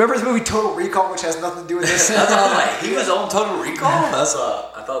 You remember the movie Total Recall, which has nothing to do with this? That's all like he was on Total Recall. I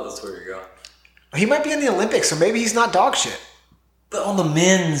thought that's where you're going. He might be in the Olympics, so maybe he's not dog shit. But on the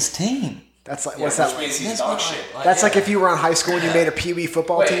men's team. That's like what's that? Which means he's dog shit. That's like if you were in high school and you made a Pee Wee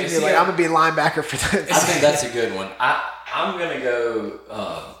football team. You're like, I'm gonna be a linebacker for this. I think that's a good one. I'm gonna go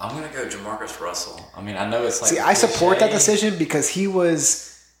Jamarcus Russell. I mean, I know it's like. See, I support that decision because he was.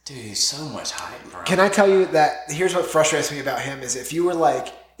 Dude, he's so much hype, bro. Can I tell you that? Here's what frustrates me about him is if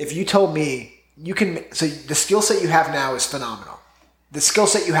you told me you can. So the skill set you have now is phenomenal. The skill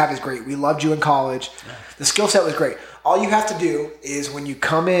set you have is great. We loved you in college. Yeah. The skill set was great. All you have to do is when you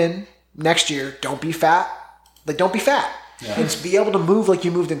come in next year, don't be fat. Like, don't be fat. Yeah. And just be able to move like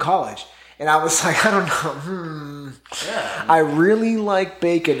you moved in college. And I was like, I don't know. Yeah. I really like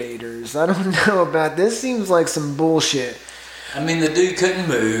Baconators. I don't know about this. Seems like some bullshit. I mean, the dude couldn't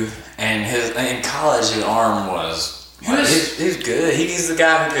move, and in college his arm was. He's good. He's the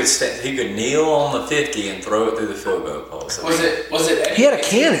guy who could kneel on the 50 and throw it through the field goal post. Was it? He had a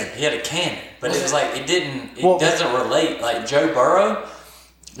cannon. He had a cannon, but it was like it doesn't relate. Like Joe Burrow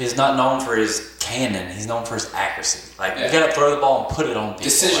is not known for his cannon. He's known for his accuracy. Like you got to throw the ball and put it on people.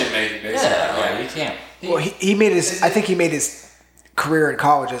 Decision making, basically. Yeah, you can't. Well, he made his. I think he made his career in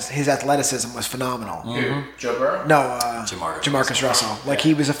college. His athleticism was phenomenal. Who? Joe Burrow? No, Jamarcus Russell. Like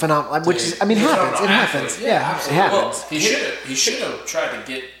he was a phenomenal. Which is, I mean, happens. It happens. Yeah, it happens. Well, he should have tried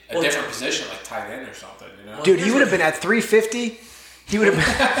to get a different position, like tight end or something. You know? Dude, he would have been at 350. He would have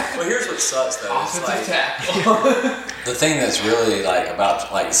been. Well, here's what sucks though. It's like tackle. The thing that's really like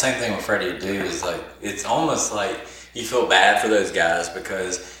about like the same thing with Freddie Adu is like it's almost like you feel bad for those guys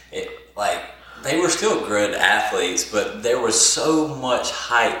because it like. They were still good athletes, but there was so much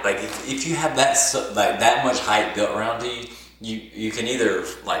hype. Like if you have that much hype built around you can either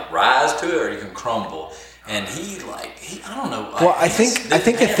like rise to it or you can crumble. And he I don't know. Well, I think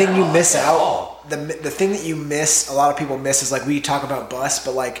the thing you miss out, the thing that you miss, a lot of people miss is like we talk about bust,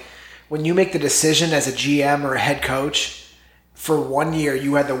 but like when you make the decision as a GM or a head coach for 1 year,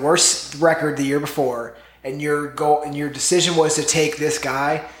 you had the worst record the year before, and your decision was to take this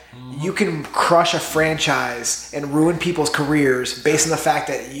guy. You can crush a franchise and ruin people's careers based on the fact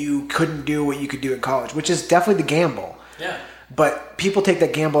that you couldn't do what you could do in college, which is definitely the gamble. Yeah. But people take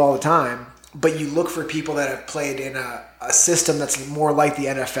that gamble all the time. But you look for people that have played in a system that's more like the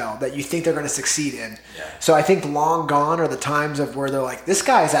NFL that you think they're going to succeed in. Yeah. So I think long gone are the times of where they're like, this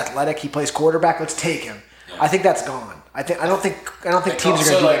guy is athletic. He plays quarterback. Let's take him. Yeah. I think that's gone. I don't think teams are going to do that.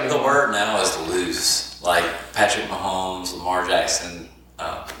 So like the word now is loose. Like Patrick Mahomes, Lamar Jackson.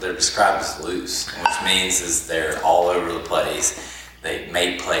 They're described as loose, which means is they're all over the place. They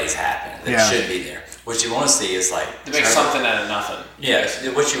make plays happen. They should be there. What you want to see is like to make something out of nothing. Yeah,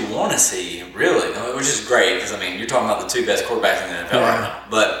 what you want to see, really, which is great because I mean you're talking about the two best quarterbacks in the NFL right now.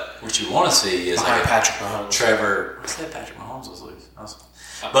 But what you want to see is like Patrick Mahomes. Trevor. I said Patrick Mahomes was loose.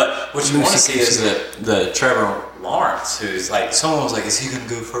 But what you want to see is the Trevor Lawrence, who's like someone was like, is he going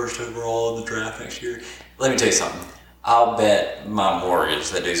to go first overall in the draft next year? Let me tell you something. I'll bet my mortgage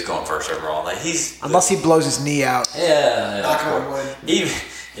that dude's going first overall. Like unless he blows his knee out. Yeah,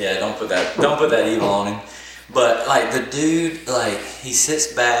 don't put that evil on him. But like the dude, like he sits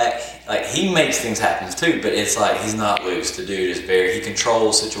back, like he makes things happen too. But it's like he's not loose. The dude is he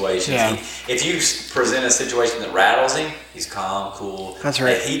controls situations. Yeah. If you present a situation that rattles him, he's calm, cool. That's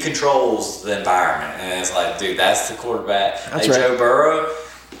right. Like, he controls the environment, and it's like, dude, that's the quarterback. That's right. Joe Burrow,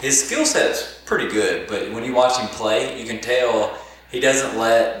 his skill set's pretty good, but when you watch him play, you can tell he doesn't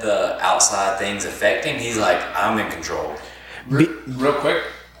let the outside things affect him. He's like, I'm in control. Real quick,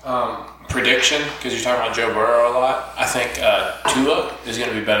 prediction, because you're talking about Joe Burrow a lot, I think Tua is going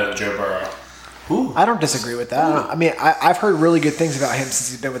to be better than Joe Burrow. I don't disagree with that. I mean, I've heard really good things about him since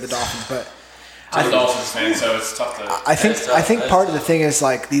he's been with the Dolphins, but I'm a Dolphins fan, so it's tough to. I think part of the thing is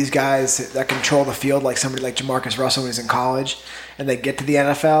like these guys that control the field, like somebody like Jamarcus Russell when he's in college, and they get to the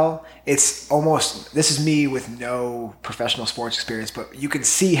NFL. It's almost, this is me with no professional sports experience, but you can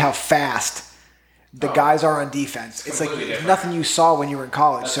see how fast the guys are on defense. It's like different. nothing you saw when you were in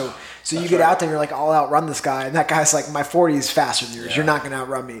college. So you get out there and you're like, I'll outrun this guy, and that guy's like, my 40 is faster than yours. Yeah. You're not going to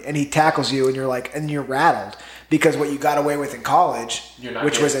outrun me, and he tackles you, and you're like, and you're rattled because what you got away with in college,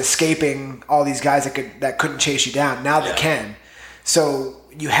 which was escaping all these guys that couldn't chase you down. Now they can. So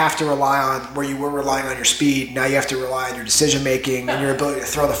you have to rely on where you were relying on your speed. Now you have to rely on your decision making and your ability to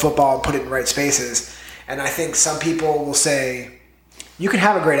throw the football and put it in the right spaces. And I think some people will say, you can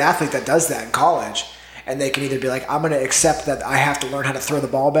have a great athlete that does that in college, and they can either be like, I'm going to accept that I have to learn how to throw the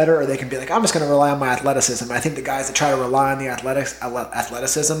ball better, or they can be like, I'm just going to rely on my athleticism. And I think the guys that try to rely on the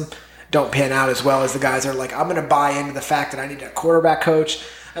athleticism don't pan out as well as the guys that are like, I'm going to buy into the fact that I need a quarterback coach.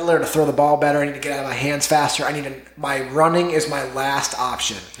 I learn to throw the ball better. I need to get out of my hands faster. My running is my last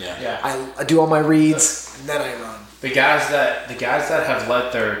option. Yeah. I do all my reads, and then I run. The guys that have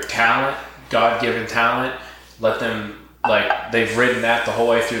let their talent, God-given talent, let them, like, they've ridden that the whole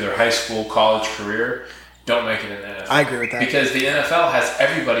way through their high school, college career, don't make it in the NFL. I agree with that. Because the NFL has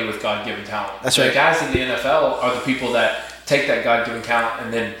everybody with God-given talent. That's right. The guys in the NFL are the people that take that God-given talent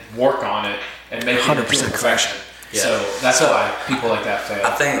and then work on it and make it into perfection. Yeah. So that's why people like that fail.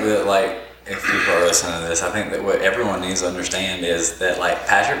 I think that, like, if people are listening to this, I think that what everyone needs to understand is that, like,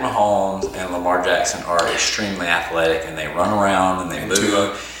 Patrick Mahomes and Lamar Jackson are extremely athletic, and they run around and they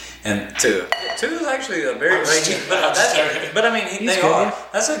move. And Tua is actually a very, but I mean, they are.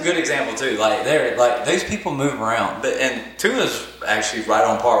 That's a good example too. Like, they're like, those people move around, and Tua's actually right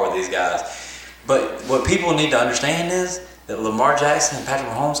on par with these guys. But what people need to understand is that Lamar Jackson and Patrick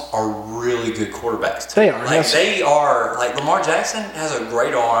Mahomes are really good quarterbacks too. They are. Like, they are. Like, Lamar Jackson has a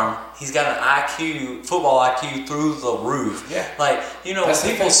great arm. He's got an IQ, football IQ through the roof. Yeah. Like, you know, when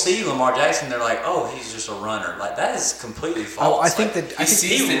people see Lamar Jackson, they're like, oh, he's just a runner. Like, that is completely false. I think like, he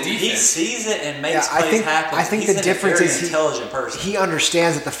sees the defense. He sees it and makes I plays happen. I think he's the difference is intelligent person. He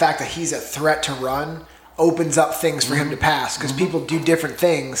understands that the fact that he's a threat to run opens up things for him to pass, because people do different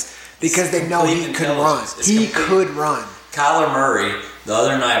things because they know he could run. He could run. Kyler Murray, the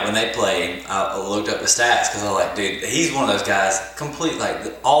other night when they played, I looked up the stats because I was like, dude, he's one of those guys, complete, like,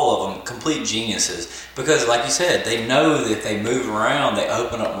 all of them, complete geniuses. Because, like you said, they know that if they move around, they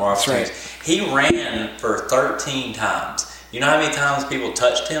open up more opportunities. Right. He ran for 13 times. You know how many times people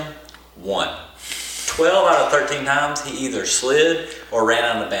touched him? 1. 12 out of 13 times, he either slid or ran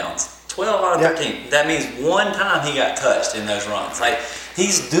out of bounds. 12 out of 13. That means one time he got touched in those runs. Like,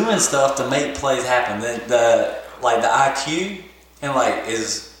 he's doing stuff to make plays happen. The IQ and, like,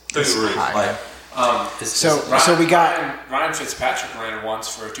 is through the roof. Like, so we got Ryan Fitzpatrick ran once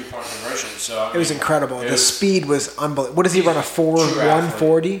for a 2-point conversion. So it was incredible. The speed was unbelievable. What does he run? A 4.1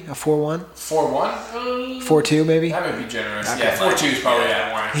 40? A 4.1? 4.1? 4.2 maybe. That would be generous. Okay. Yeah, 4.2 is probably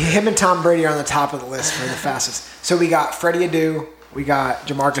more. Him and Tom Brady are on the top of the list for the fastest. So we got Freddie Adu. We got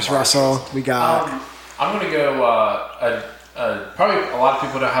Jamarcus Russell. We got. I'm gonna go. Probably a lot of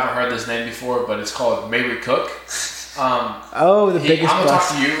people haven't heard this name before, but it's called Mabry Cook. The biggest. I'm gonna talk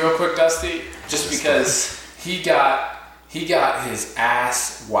to you real quick, Dusty, just because he got his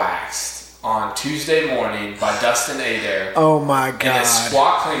ass waxed on Tuesday morning by Dustin Adair. Oh my god! In a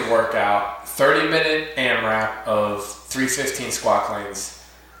squat clean workout, 30-minute AMRAP of 315 squat cleans.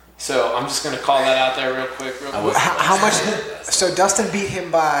 So I'm just gonna call that out there real quick. How much? So Dustin beat him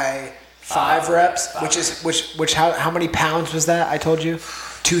by 5 reps, which how many pounds was that? I told you,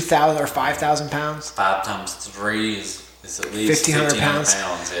 2,000 or 5,000 pounds. 5 times 3 is at least 1,500 pounds.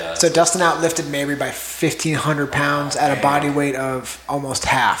 Yeah. So Dustin outlifted Mabry by 1,500 pounds at a body weight of almost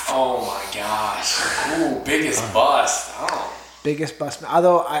half. Oh my gosh! Ooh, biggest bust. Oh. Biggest bust.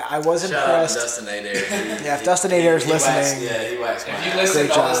 Although I was Shout impressed. Out to Dustin Adair. Yeah, if Dustin Adair is listening. He waxed. If you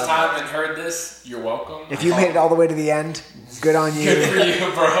listened all this time and heard this, you're welcome. If you made it all the way to the end, good on you. Good for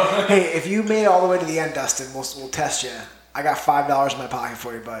you, bro. Hey, if you made it all the way to the end, Dustin, we'll test you. I got $5 in my pocket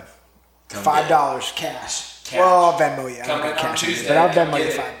for you, bud. $5 cash. Well, I'll Venmo you. I don't got cash, but I'll Venmo you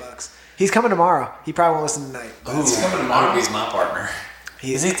 $5. He's coming tomorrow. He probably won't listen tonight. He's coming tomorrow. He's my partner.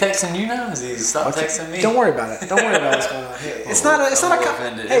 Is he texting you now? Has he stopped texting me? Don't worry about it. Don't worry about what's going on. Hey, it's not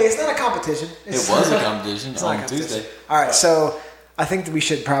a competition. It was a competition on Tuesday. All right, so I think that we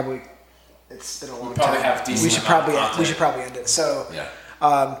should probably. It's been a long time. We should probably end it. So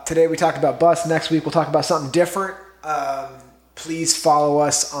today we talked about bus. Next week we'll talk about something different. Please follow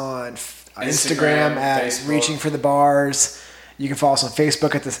us on Instagram at Facebook. Reaching for the Bars. You can follow us on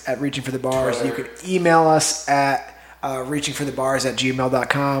Facebook at Reaching for the Bars. Twitter. You can email us at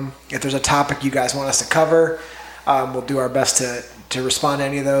reachingforthebars@gmail.com. If there's a topic you guys want us to cover, we'll do our best to respond to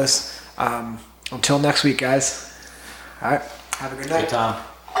any of those. Until next week, guys. All right. Have a good night. Good time.